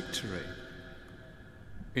as victory.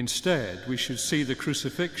 Instead, we should see the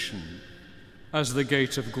crucifixion as the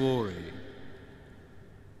gate of glory.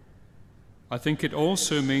 I think it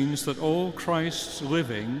also means that all Christ's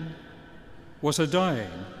living was a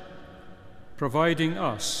dying, providing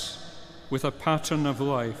us with a pattern of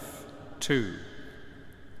life too.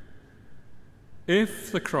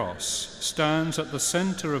 If the cross stands at the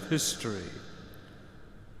center of history,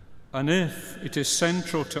 and if it is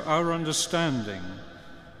central to our understanding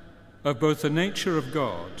of both the nature of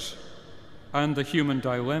God and the human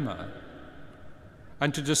dilemma,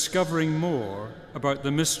 and to discovering more about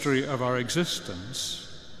the mystery of our existence,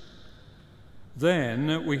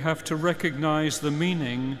 then we have to recognize the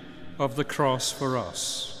meaning of the cross for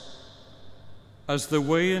us as the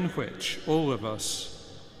way in which all of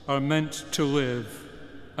us are meant to live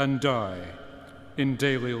and die in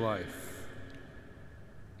daily life.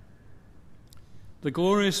 The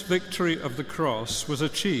glorious victory of the cross was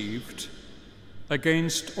achieved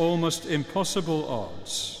against almost impossible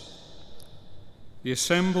odds. The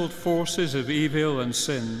assembled forces of evil and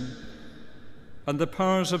sin and the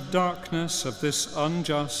powers of darkness of this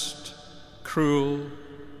unjust, cruel,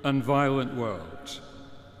 and violent world.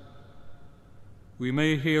 We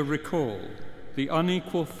may here recall the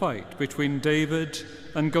unequal fight between David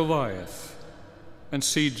and Goliath and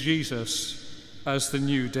see Jesus as the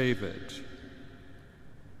new David.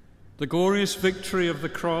 The glorious victory of the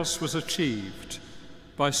cross was achieved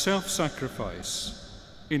by self-sacrifice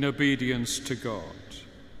in obedience to God.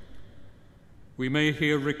 We may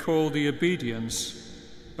here recall the obedience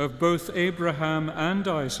of both Abraham and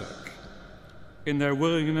Isaac in their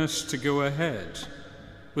willingness to go ahead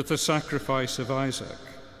with the sacrifice of Isaac,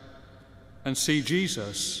 and see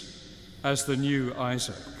Jesus as the new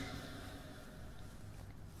Isaac.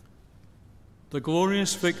 The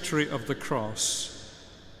glorious victory of the cross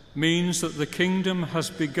means that the kingdom has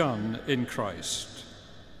begun in Christ.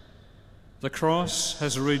 The cross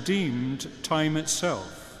has redeemed time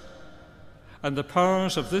itself, and the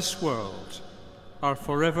powers of this world are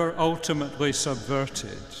forever ultimately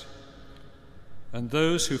subverted. And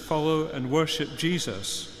those who follow and worship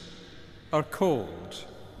Jesus are called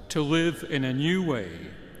to live in a new way,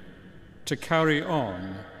 to carry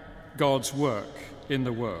on God's work in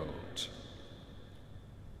the world.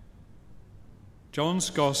 John's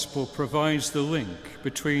Gospel provides the link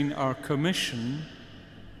between our commission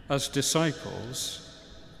as disciples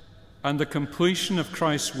and the completion of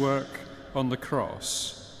Christ's work on the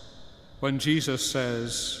cross, when Jesus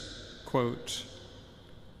says, quote,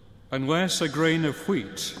 "Unless a grain of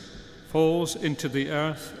wheat falls into the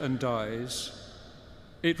earth and dies,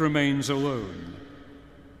 it remains alone.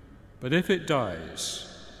 But if it dies,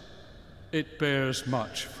 it bears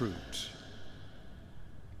much fruit."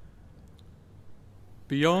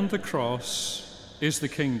 Beyond the cross is the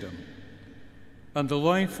kingdom, and the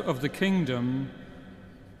life of the kingdom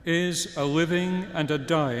is a living and a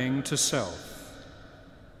dying to self,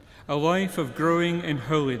 a life of growing in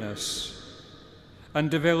holiness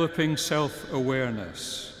and developing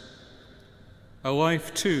self-awareness, a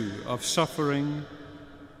life too of suffering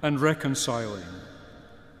and reconciling,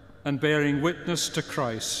 and bearing witness to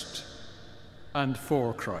Christ and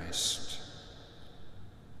for Christ.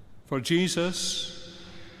 For Jesus,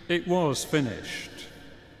 it was finished.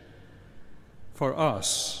 For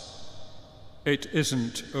us, it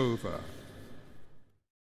isn't over.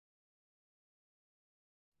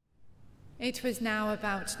 It was now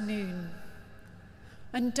about noon,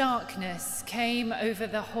 and darkness came over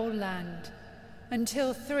the whole land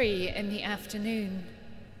until 3 in the afternoon,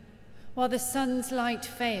 while the sun's light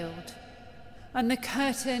failed, and the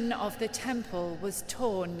curtain of the temple was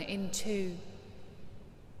torn in two.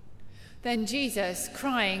 Then Jesus,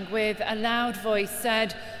 crying with a loud voice,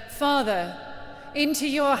 said, "Father, into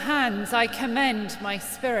your hands I commend my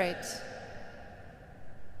spirit."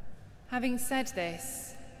 Having said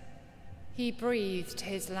this, he breathed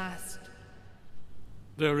his last.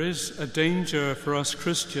 There is a danger for us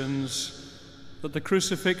Christians that the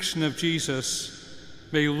crucifixion of Jesus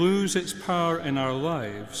may lose its power in our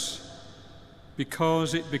lives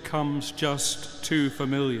because it becomes just too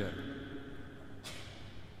familiar.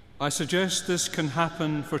 I suggest this can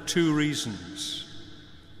happen for 2 reasons.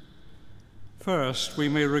 First, we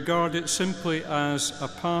may regard it simply as a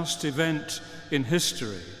past event in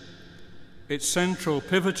history, its central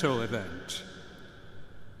pivotal event,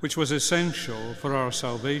 which was essential for our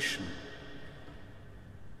salvation.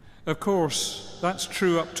 Of course, that's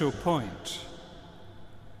true up to a point.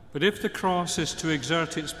 But if the cross is to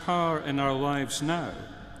exert its power in our lives now,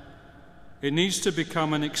 it needs to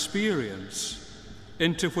become an experience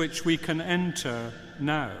into which we can enter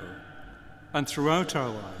now and throughout our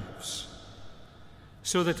lives,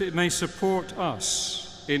 so that it may support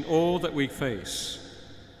us in all that we face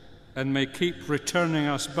and may keep returning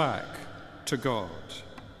us back to God.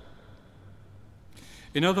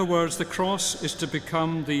 In other words, the cross is to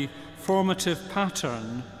become the formative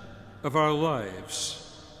pattern of our lives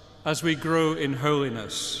as we grow in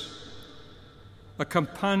holiness, a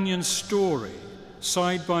companion story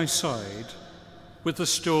side by side with the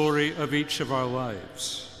story of each of our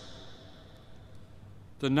lives.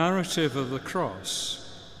 The narrative of the cross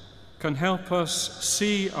can help us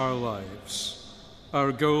see our lives,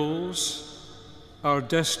 our goals, our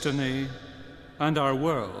destiny, and our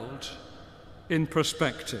world in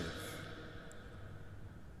perspective.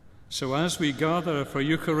 So as we gather for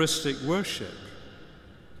Eucharistic worship,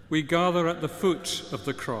 we gather at the foot of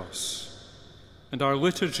the cross, and our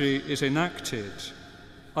liturgy is enacted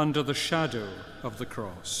under the shadow of the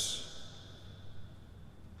cross.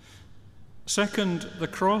 Second, the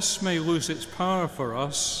cross may lose its power for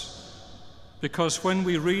us because when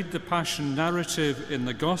we read the Passion narrative in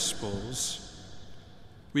the Gospels,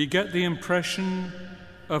 we get the impression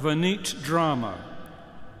of a neat drama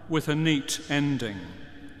with a neat ending.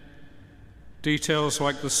 Details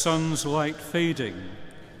like the sun's light fading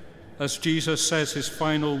as Jesus says his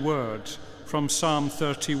final word from Psalm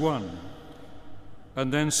 31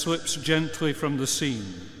 and then slips gently from the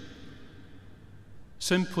scene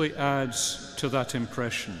simply adds to that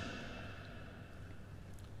impression.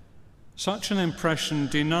 Such an impression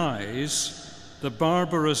denies the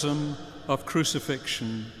barbarism of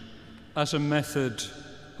crucifixion as a method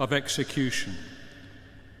of execution,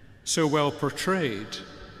 so well portrayed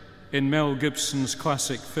in Mel Gibson's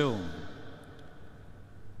classic film.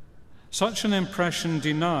 Such an impression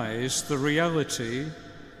denies the reality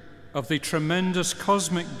of the tremendous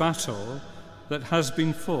cosmic battle that has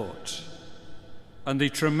been fought and the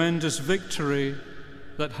tremendous victory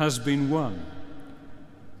that has been won,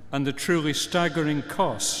 and the truly staggering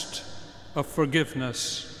cost of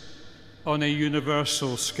forgiveness on a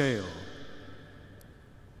universal scale.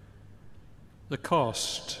 The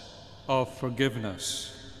cost of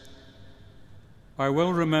forgiveness. I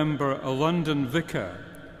well remember a London vicar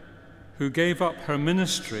who gave up her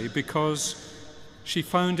ministry because she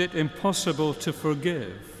found it impossible to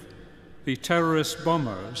forgive the terrorist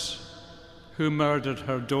bombers who murdered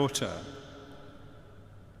her daughter.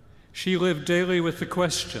 She lived daily with the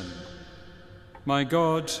question, my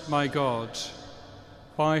God,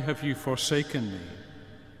 why have you forsaken me?"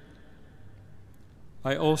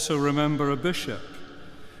 I also remember a bishop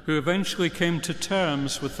who eventually came to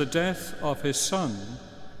terms with the death of his son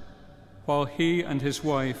while he and his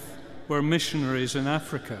wife were missionaries in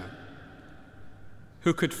Africa,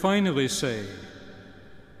 who could finally say,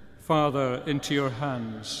 "Father, into your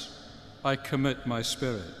hands I commit my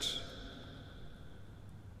spirit."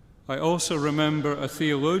 I also remember a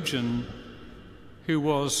theologian who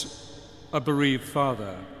was a bereaved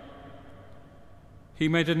father. He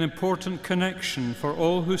made an important connection for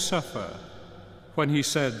all who suffer when he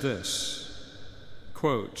said this,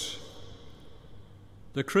 quote,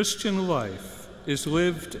 "The Christian life is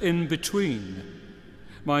lived in between,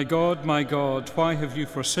 my God, why have you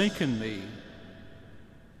forsaken me?"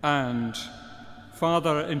 and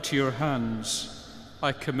 "Father, into your hands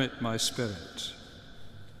I commit my spirit."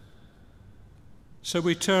 So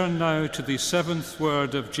we turn now to the seventh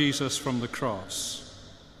word of Jesus from the cross.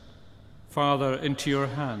 "Father, into your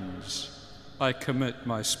hands I commit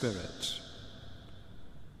my spirit."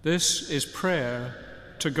 This is prayer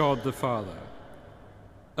to God the Father,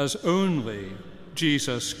 as only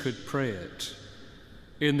Jesus could pray it,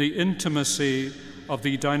 in the intimacy of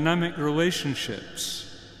the dynamic relationships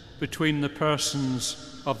between the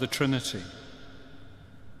persons of the Trinity.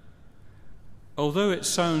 Although it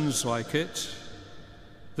sounds like it,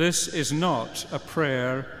 this is not a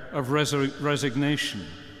prayer of resignation,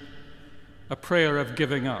 a prayer of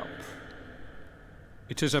giving up.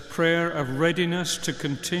 It is a prayer of readiness to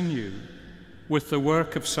continue with the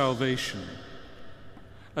work of salvation,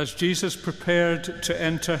 as Jesus prepared to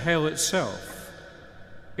enter hell itself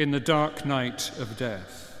in the dark night of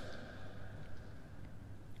death.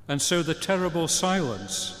 And so the terrible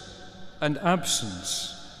silence and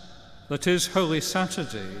absence that is Holy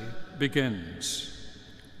Saturday begins.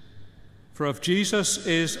 For if Jesus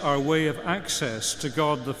is our way of access to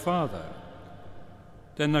God the Father,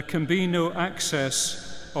 then there can be no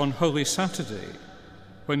access on Holy Saturday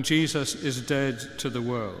when Jesus is dead to the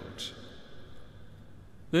world.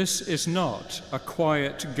 This is not a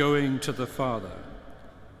quiet going to the Father.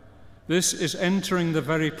 This is entering the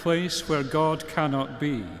very place where God cannot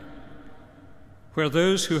be, where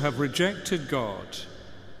those who have rejected God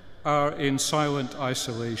are in silent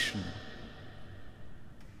isolation.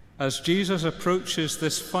 As Jesus approaches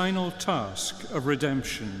this final task of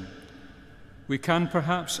redemption, we can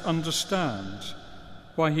perhaps understand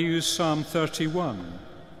why he used Psalm 31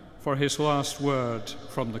 for his last word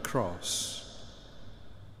from the cross.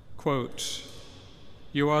 Quote,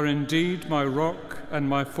 "You are indeed my rock and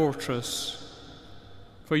my fortress,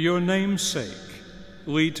 For your name's sake,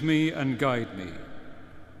 lead me and guide me.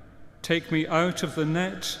 Take me out of the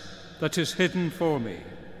net that is hidden for me,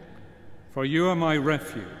 for you are my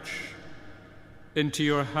refuge. Into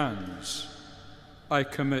your hands I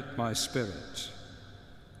commit my spirit.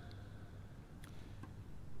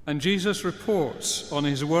 And Jesus reports on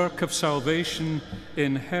his work of salvation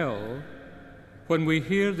in hell when we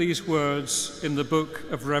hear these words in the book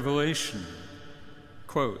of Revelation,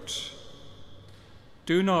 quote,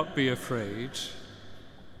 "Do not be afraid.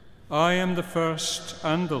 I am the first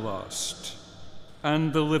and the last,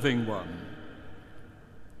 and the living one.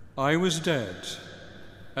 I was dead,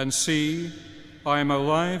 and see, I am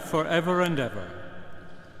alive forever and ever,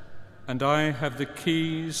 and I have the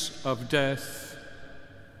keys of death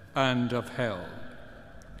and of hell."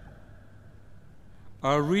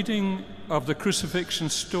 Our reading of the crucifixion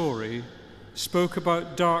story spoke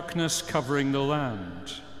about darkness covering the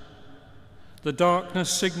land, the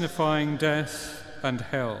darkness signifying death and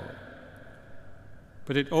hell.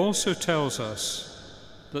 But it also tells us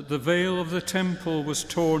that the veil of the temple was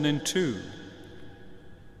torn in two,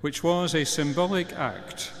 which was a symbolic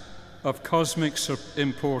act of cosmic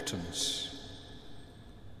importance.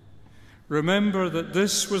 Remember that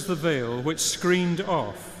this was the veil which screened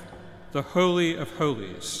off the Holy of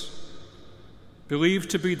Holies,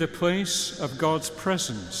 believed to be the place of God's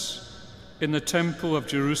presence in the Temple of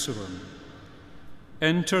Jerusalem,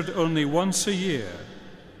 entered only once a year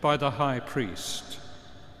by the high priest.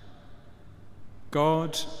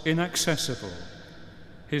 God inaccessible,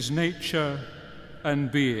 his nature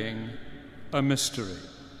and being a mystery.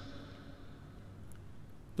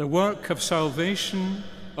 The work of salvation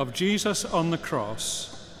of Jesus on the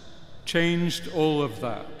cross changed all of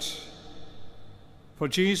that. For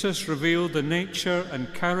Jesus revealed the nature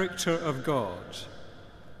and character of God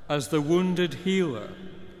as the wounded healer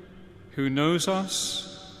who knows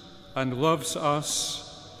us and loves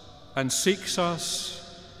us and seeks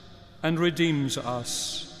us and redeems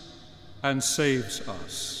us and saves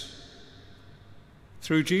us.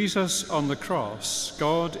 Through Jesus on the cross,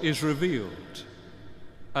 God is revealed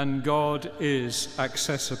and God is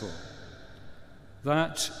accessible.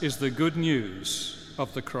 That is the good news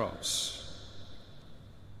of the cross.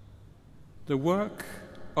 The work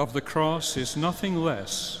of the cross is nothing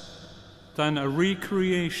less than a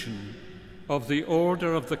recreation of the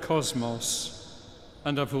order of the cosmos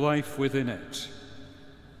and of life within it,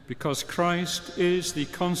 because Christ is the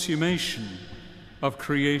consummation of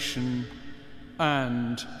creation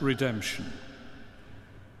and redemption.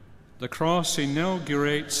 The cross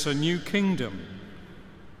inaugurates a new kingdom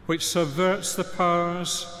which subverts the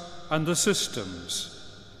powers and the systems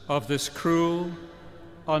of this cruel,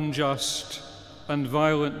 unjust, and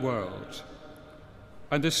violent world,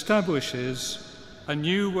 and establishes a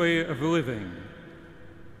new way of living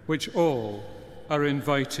which all are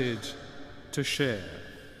invited to share.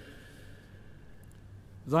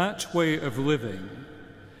 That way of living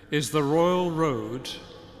is the royal road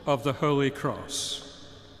of the Holy Cross,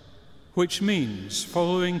 which means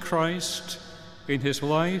following Christ in his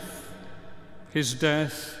life, his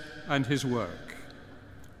death, and his work.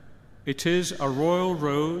 It is a royal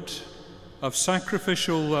road of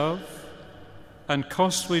sacrificial love and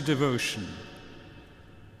costly devotion,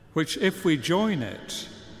 which, if we join it,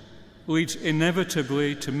 leads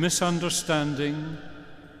inevitably to misunderstanding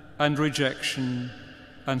and rejection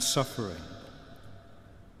and suffering.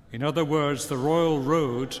 In other words, the royal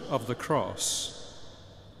road of the cross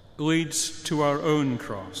leads to our own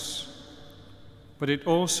cross, but it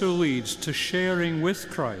also leads to sharing with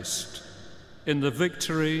Christ in the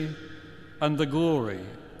victory and the glory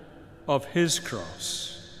of his cross.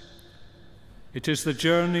 It is the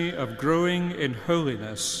journey of growing in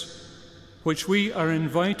holiness which we are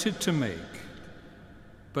invited to make,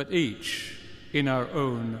 but each in our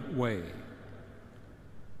own way.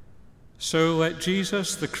 So let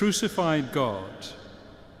Jesus, the crucified God,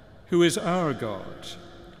 who is our God,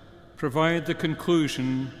 provide the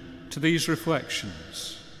conclusion to these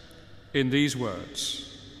reflections in these words.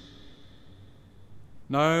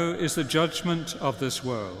 Now is the judgment of this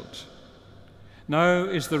world. Now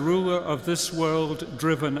is the ruler of this world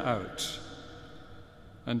driven out.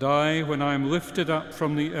 And I, when I am lifted up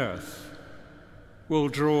from the earth, will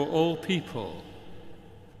draw all people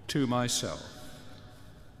to myself.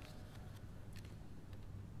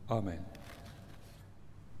 Amen.